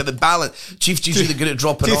O'Halloran's good, but the balance, Chifty's really good at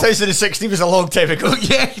dropping 2016 was a long time ago.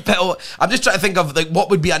 Yeah, but I'm just trying to think of like what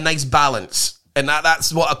would be a nice balance. And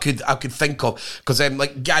that's what I could think of, because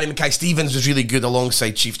like Gary Mackay-Stevens was really good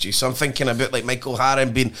alongside Chifty, so I'm thinking about like Michael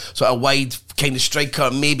O'Halloran being sort of wide kind of striker.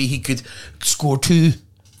 Maybe he could score 2,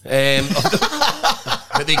 but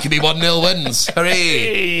they could be 1-0 wins.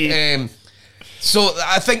 Hooray! So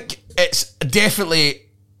I think it's definitely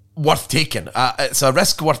worth taking. It's a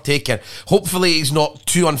risk worth taking. Hopefully he's not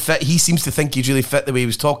too unfit. He seems to think he's really fit the way he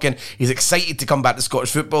was talking. He's excited to come back to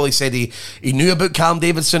Scottish football. He said he knew about Callum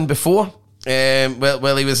Davidson before.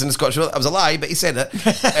 Well, he was in Scottish football. That was a lie, but he said it.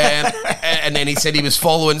 And then he said he was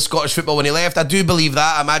following Scottish football when he left. I do believe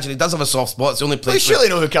that. I imagine he does have a soft spot. It's the only place. You surely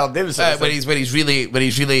know who Callum Davidson is. Where he's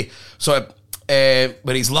really sort of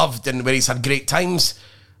where he's loved and where he's had great times.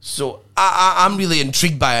 So I'm really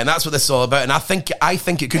intrigued by it, and that's what this is all about. And I think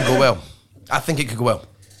it could go well. I think it could go well.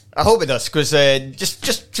 I hope it does, because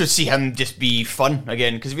just to see him just be fun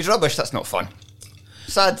again. Because if he's rubbish, that's not fun.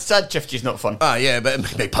 Sad Chifty's not fun. Yeah, but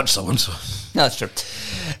it may punch someone, so... No, that's true.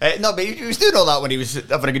 No, but he was doing all that when he was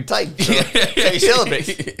having a good time. So he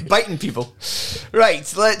celebrates. Biting people.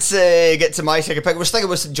 Right, let's get to my second pick. We're sticking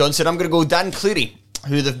with St Johnstone. I'm going to go Dan Cleary,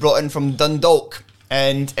 who they've brought in from Dundalk.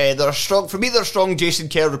 And they're strong Jason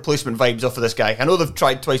Kerr replacement vibes off of this guy. I know they've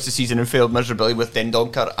tried twice this season and failed miserably with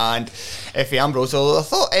Dendoncker and Effie Ambrose, although I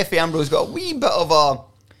thought Effie Ambrose got a wee bit of a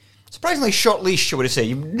surprisingly short leash, I would say.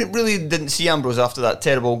 You really didn't see Ambrose after that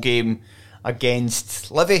terrible game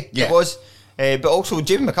against Livy, it was. But also,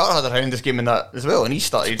 Jamie McCarter had a horrendous game in that as well, and he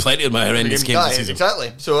started... Plenty of my horrendous games this season.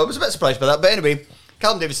 Exactly. So I was a bit surprised by that. But anyway,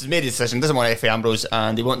 Callum Davis has made a decision, doesn't want Effie Ambrose,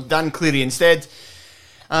 and they want Dan Cleary instead.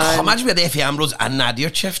 Imagine we had Effie Ambrose and Nadir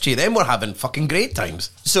Chifty. Then we're having fucking great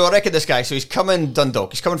times. So I reckon this guy, so he's coming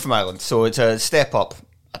Dundalk, he's coming from Ireland, so it's a step up.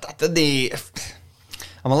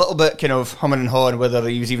 I'm a little bit kind of humming and hawing whether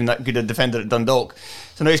he was even that good a defender at Dundalk.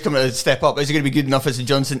 So now he's coming to step up. Is he going to be good enough as a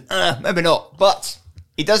Johnson? Maybe not. But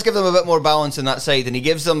he does give them a bit more balance on that side, and he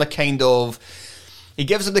gives them the kind of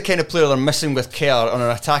player they're missing with Kerr on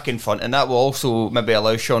an attacking front, and that will also maybe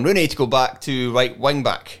allow Sean Rooney to go back to right wing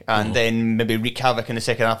back and then maybe wreak havoc in the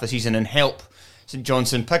second half of the season and help St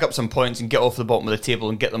Johnstone pick up some points and get off the bottom of the table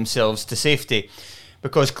and get themselves to safety.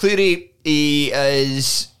 Because Cleary, he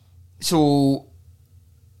is so...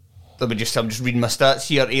 I'm just reading my stats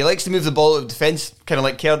here. He likes to move the ball out of defence, kind of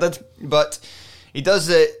like Kerr did, but he does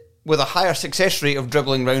it with a higher success rate of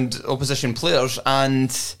dribbling round opposition players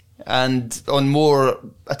and on more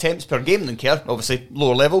attempts per game than Kerr. Obviously,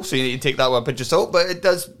 lower level, so you need to take that with a pinch of salt, but it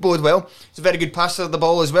does bode well. He's a very good passer of the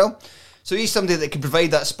ball as well. So he's somebody that can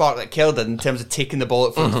provide that spark that Kerr did in terms of taking the ball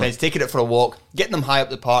out from defence, taking it for a walk, getting them high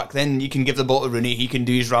up the park. Then you can give the ball to Rooney. He can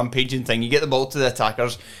do his rampaging thing. You get the ball to the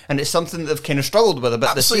attackers, and it's something that they've kind of struggled with a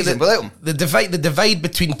bit this season without him. The divide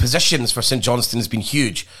between positions for St Johnstone has been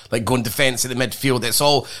huge. Like going defence at the midfield,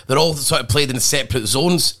 they're all sort of played in separate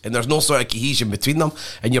zones, and there's no sort of cohesion between them.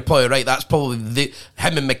 And you're probably right. That's probably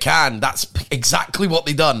him and McCann. That's exactly what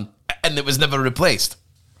they done, and it was never replaced.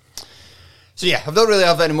 So yeah, I don't really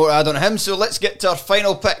have any more to add on him, so let's get to our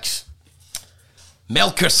final picks.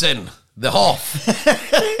 Melkerson, the Hoff.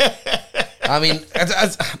 I mean,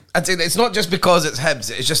 I'd say it's not just because it's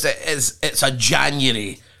Hibs, it's just it's a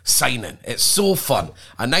January signing. It's so fun.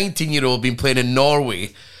 A 19-year-old been playing in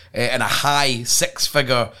Norway in a high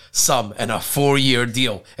six-figure sum in a 4-year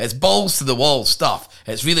deal. It's balls to the wall stuff.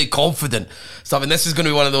 It's really confident stuff, and this is going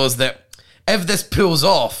to be one of those that if this pulls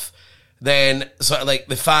off, then sort of like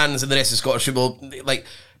the fans and the rest of Scottish football, like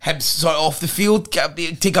Hibs sort of off the field,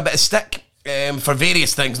 take a bit of stick for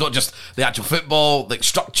various things, not just the actual football, like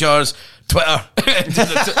structures, Twitter.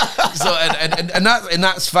 So and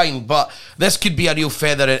that's fine, but this could be a real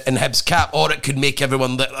feather in Hibs' cap, or it could make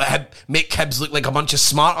everyone make Hibs look like a bunch of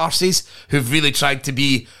smart arses who've really tried to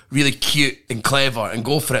be really cute and clever and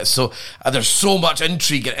go for it. So there's so much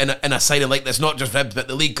intrigue in a signing like this, not just Hibs but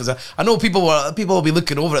the league, because I know people will be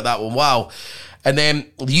looking over at that one. Wow. And then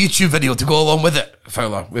the YouTube video to go along with it,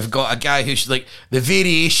 Fowler. We've got a guy who's like the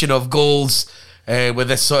variation of goals with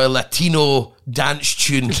this sort of Latino dance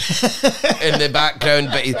tune in the background,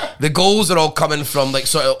 but the goals are all coming from like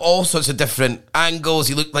sort of all sorts of different angles.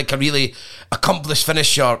 He looked like a really accomplished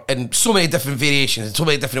finisher in so many different variations, in so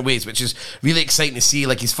many different ways, which is really exciting to see.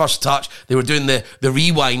 Like his first touch, they were doing the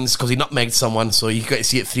rewinds because he nutmegged someone, so you got to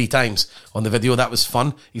see it 3 times on the video. That was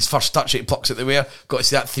fun. His first touch, he plucks it the way. Got to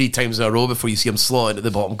see that 3 times in a row before you see him slot into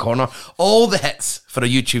the bottom corner. All the hits for a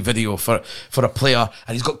YouTube video for a player,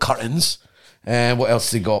 and he's got curtains. What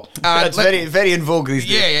else has he got? That's very, very in vogue these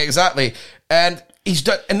days. Yeah, exactly. And he's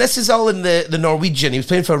done, and this is all in the Norwegian. He was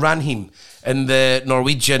playing for Ranheim in the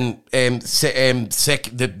Norwegian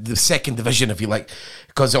the second division, if you like,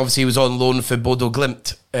 because obviously he was on loan for Bodo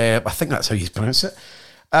Glimt. I think that's how you pronounce it.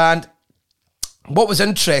 And what was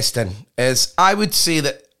interesting is I would say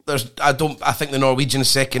that I think the Norwegian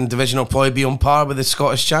second division will probably be on par with the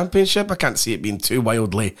Scottish Championship. I can't see it being too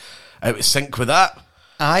wildly out of sync with that.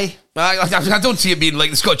 Aye. I don't see it being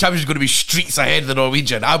like the Scottish Championship is going to be streets ahead of the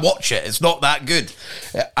Norwegian. I watch it. It's not that good.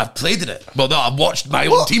 I've played in it. Well, no, I've watched my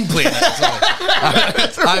own team play in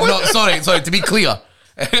it. Sorry. I'm not, sorry, to be clear.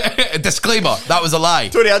 Disclaimer, that was a lie.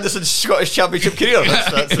 Tony Anderson's Scottish Championship career.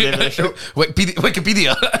 That's the name of the show.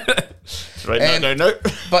 Wikipedia. Right now.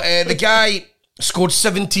 But the guy scored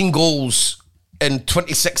 17 goals in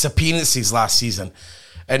 26 appearances last season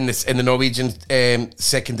in the Norwegian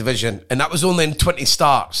second division, and that was only in 20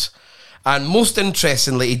 starts. And most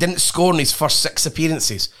interestingly, he didn't score in his first 6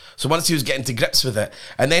 appearances. So once he was getting to grips with it,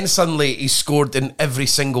 and then suddenly he scored in every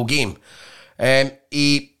single game.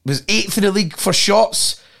 He was 8th in the league for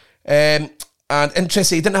shots, and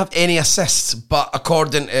interesting, he didn't have any assists, but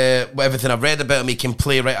according to everything I've read about him, he can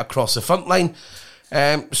play right across the front line.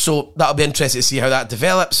 So that'll be interesting to see how that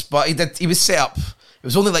develops. But he was set up. It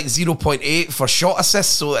was only like 0.8 for shot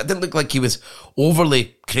assists, so it didn't look like he was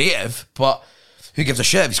overly creative, but who gives a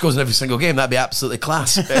shit? If he scores in every single game, that'd be absolutely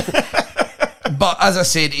class. But as I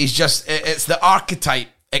said, it's the archetype,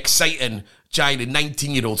 exciting, giant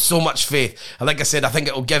 19-year-old, so much faith. And like I said, I think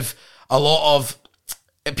it'll give a lot of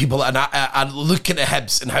people a look at the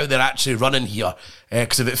Hibs and how they're actually running here.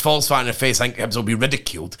 Because if it falls flat in their face, I think Hibs will be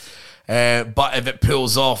ridiculed. But if it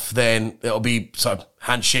pulls off, then it'll be sort of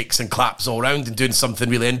handshakes and claps all around and doing something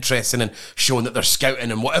really interesting and showing that they're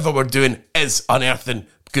scouting, and whatever we're doing is unearthing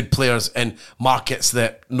good players in markets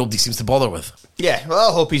that nobody seems to bother with. Yeah, well,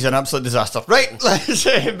 I hope he's an absolute disaster. Right, let's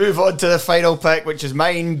move on to the final pick, which is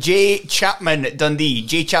mine, Jay Chapman at Dundee.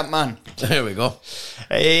 Jay Chapman. There we go.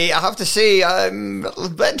 I have to say, I'm a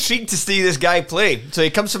bit intrigued to see this guy play. So he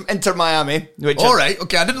comes from Inter Miami. All right,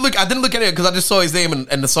 okay. I didn't look at it because I just saw his name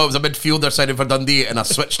and I saw it was a midfielder signing for Dundee, and I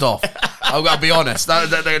switched off. I'll be honest.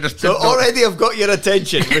 So already I've got your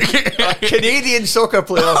attention. A Canadian soccer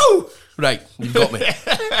player. Right, you've got me.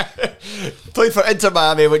 Played for Inter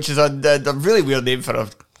Miami, which is a really weird name for a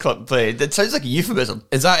club play. It sounds like a euphemism.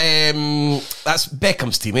 Is that that's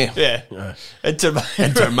Beckham's team, eh? Yeah. Inter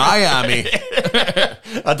Miami.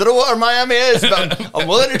 I don't know what our Miami is, but I'm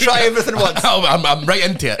willing to try everything once. I'm right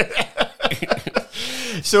into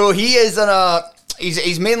it. So he is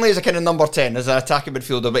he's mainly as a kind of number 10 as an attacking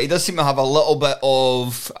midfielder, but he does seem to have a little bit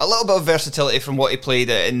of versatility from what he played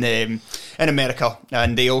in America,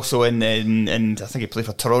 and he also in I think he played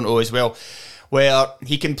for Toronto as well, where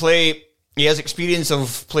he can play. He has experience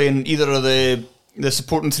of playing either of the the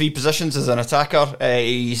supporting three positions as an attacker.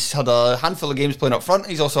 He's had a handful of games playing up front.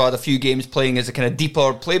 He's also had a few games playing as a kind of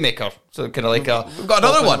deeper playmaker. So kind of like We've got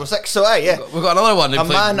another one. 6. So yeah, We've got another one.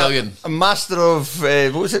 A master of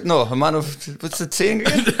what was it? No, a man of what's the saying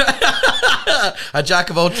again? A jack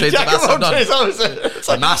of all trades, a master of none. It's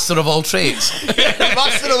a master of all trades.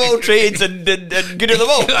 Master of all trades and good at them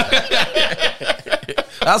all.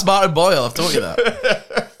 That's Martin Boyle. I've told you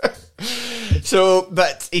that. So,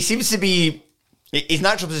 but he seems to be, his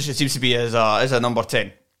natural position seems to be as a number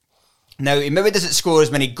 10. Now, he maybe doesn't score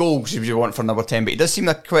as many goals as you want for number 10, but he does seem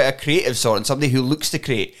like quite a creative sort and somebody who looks to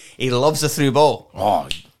create. He loves the through ball. Oh,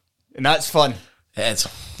 and that's fun. It's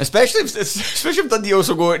Especially if Dundee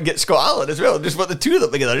also go and get Scott Allen as well. Just want the two of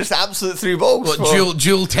them together. Just absolute through balls.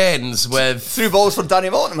 Dual tens with through balls for Danny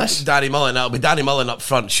Mullen. Danny Mullen. That'll be Danny Mullen up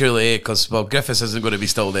front, surely, because Griffiths isn't going to be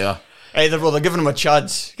still there. Either way, they're giving him a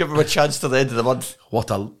chance. Give him a chance to the end of the month.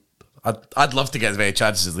 I'd love to get as many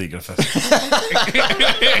chances as Lee Griffiths.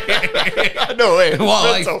 No way.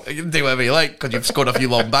 Well, you can do whatever you like because you've scored a few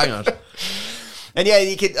long bangers. And yeah,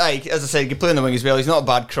 he could, as I said, he can play on the wing as well. He's not a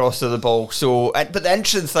bad crosser of the ball. So, but the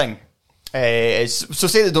interesting thing is, so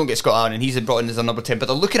say they don't get Scott Allen and he's brought in as a number 10, but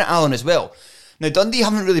they're looking at Allen as well. Now, Dundee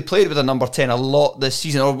haven't really played with a number 10 a lot this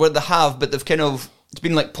season, or where they have, but they've it's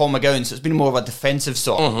been like Paul McGowan, so it's been more of a defensive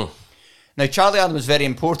sort. Mm-hmm. Now, Charlie Adam is very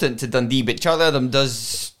important to Dundee, but Charlie Adam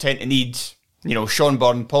does tend to need, Sean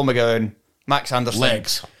Byrne, Paul McGowan, Max Anderson,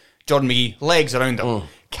 legs, Jordan McGee, legs around him.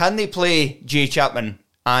 Can they play Jay Chapman?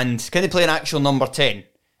 And can they play an actual number 10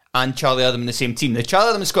 and Charlie Adam in the same team? Now, Charlie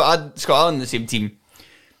Adam and Scott Allen in the same team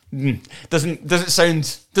doesn't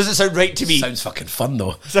sound right to me. Sounds fucking fun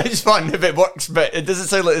though. Sounds fun if it works, but it doesn't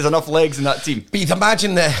sound like there's enough legs in that team. But you can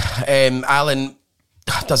imagine that Allen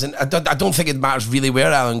doesn't. I don't think it matters really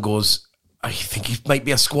where Allen goes. I think he might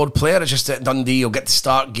be a squad player. It's just that Dundee, he'll get to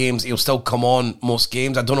start games. He'll still come on most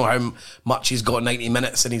games. I don't know how much he's got 90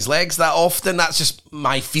 minutes in his legs that often. That's just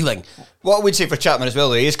my feeling. What I would say for Chapman as well,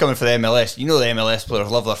 though, he is coming for the MLS. The MLS players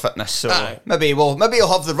love their fitness, so maybe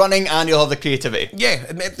he'll have the running and he'll have the creativity. Yeah,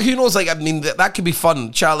 who knows? That could be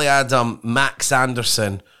fun. Charlie Adam, Max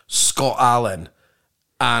Anderson, Scott Allen,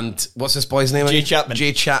 and what's this boy's name?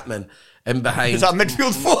 Jay Chapman. In behind. Is that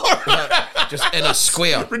midfield 4? Just in a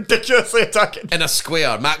square. Ridiculously attacking. In a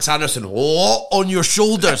square. Max Anderson, on your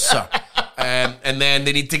shoulders, sir. And then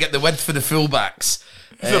they need to get the width for the fullbacks.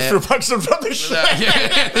 The fullbacks are rubbish.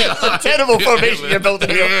 It's a terrible formation you're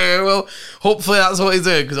building here. Yeah, well, hopefully that's what he's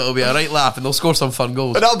doing, because it'll be a right laugh and they'll score some fun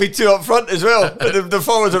goals. And that'll be 2 up front as well. The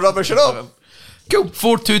forwards are rubbish enough. Cool.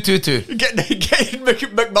 4-2-2-2. Getting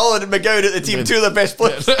McMullen and McGowan at the team, 2 of the best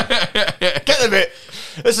players. Get them, mate.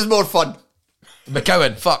 This is more fun.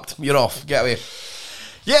 McGowan, fucked. You're off. Get away.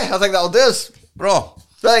 Yeah, I think that'll do us. Raw.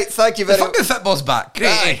 Right, thank you very much. The fucking football's back.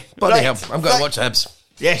 Great. Bloody hell. I'm going to watch Hibs.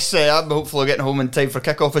 Yes, I'm hopefully getting home in time for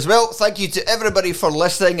kick-off as well. Thank you to everybody for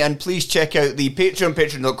listening, and please check out the Patreon,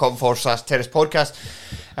 patreon.com/Terrace Podcast.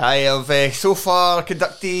 I have so far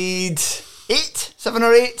conducted 7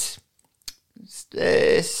 or 8.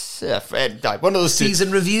 One of those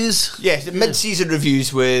season reviews. Yeah, mid-season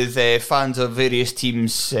reviews with fans of various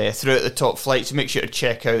teams throughout the top flight, so make sure to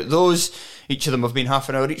check out those. Each of them have been half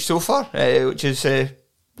an hour each so far, which is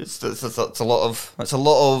it's a lot of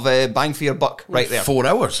bang for your buck right there. 4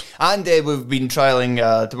 hours. And we've been trialling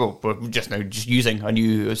we're just using a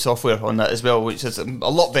new software on that as well, which has a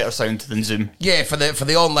lot better sound than Zoom. Yeah, for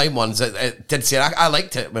the online ones, it did say I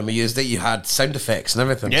liked it when we used it. You had sound effects and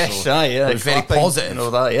everything. Yes, so very positive and all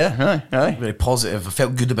that. Yeah, aye. Very positive. I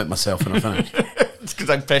felt good about myself when I finished. It's because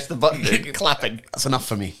I pressed the button, clapping. That's enough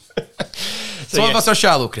for me. Some of us are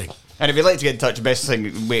shallow, Craig. And if you'd like to get in touch, the best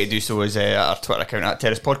way to do so is our Twitter account at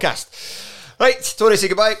Terrace Podcast. Right, Tony, say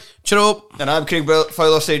goodbye. Cheerio. And I'm Craig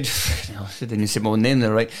Fowler saying, I didn't say my own name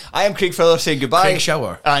there, right? I am Craig Fowler saying goodbye. Craig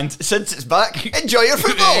Shower. And since it's back, enjoy your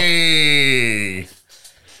football. Hey.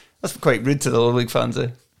 That's quite rude to the lower league fans, eh?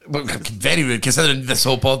 Well, very rude, considering this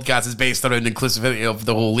whole podcast is based around inclusivity of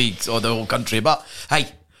the whole league or the whole country. But hey,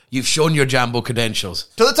 you've shown your Jambo credentials.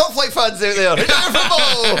 To the top flight fans out there, enjoy your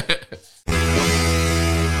football.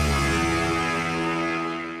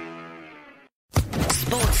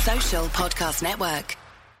 Sports Social Podcast Network.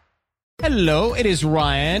 Hello, it is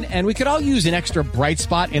Ryan, and we could all use an extra bright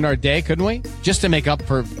spot in our day, couldn't we? Just to make up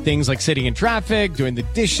for things like sitting in traffic, doing the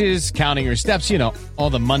dishes, counting your steps, all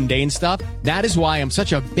the mundane stuff. That is why I'm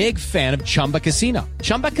such a big fan of Chumba Casino.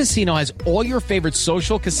 Chumba Casino has all your favorite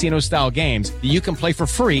social casino-style games that you can play for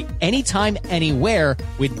free anytime, anywhere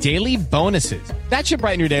with daily bonuses. That should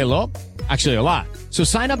brighten your day a little. Actually, a lot. So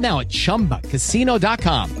sign up now at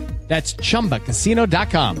ChumbaCasino.com. That's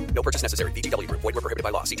ChumbaCasino.com. No purchase necessary. VGW Group. Void where prohibited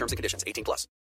by law. See terms and conditions. 18+.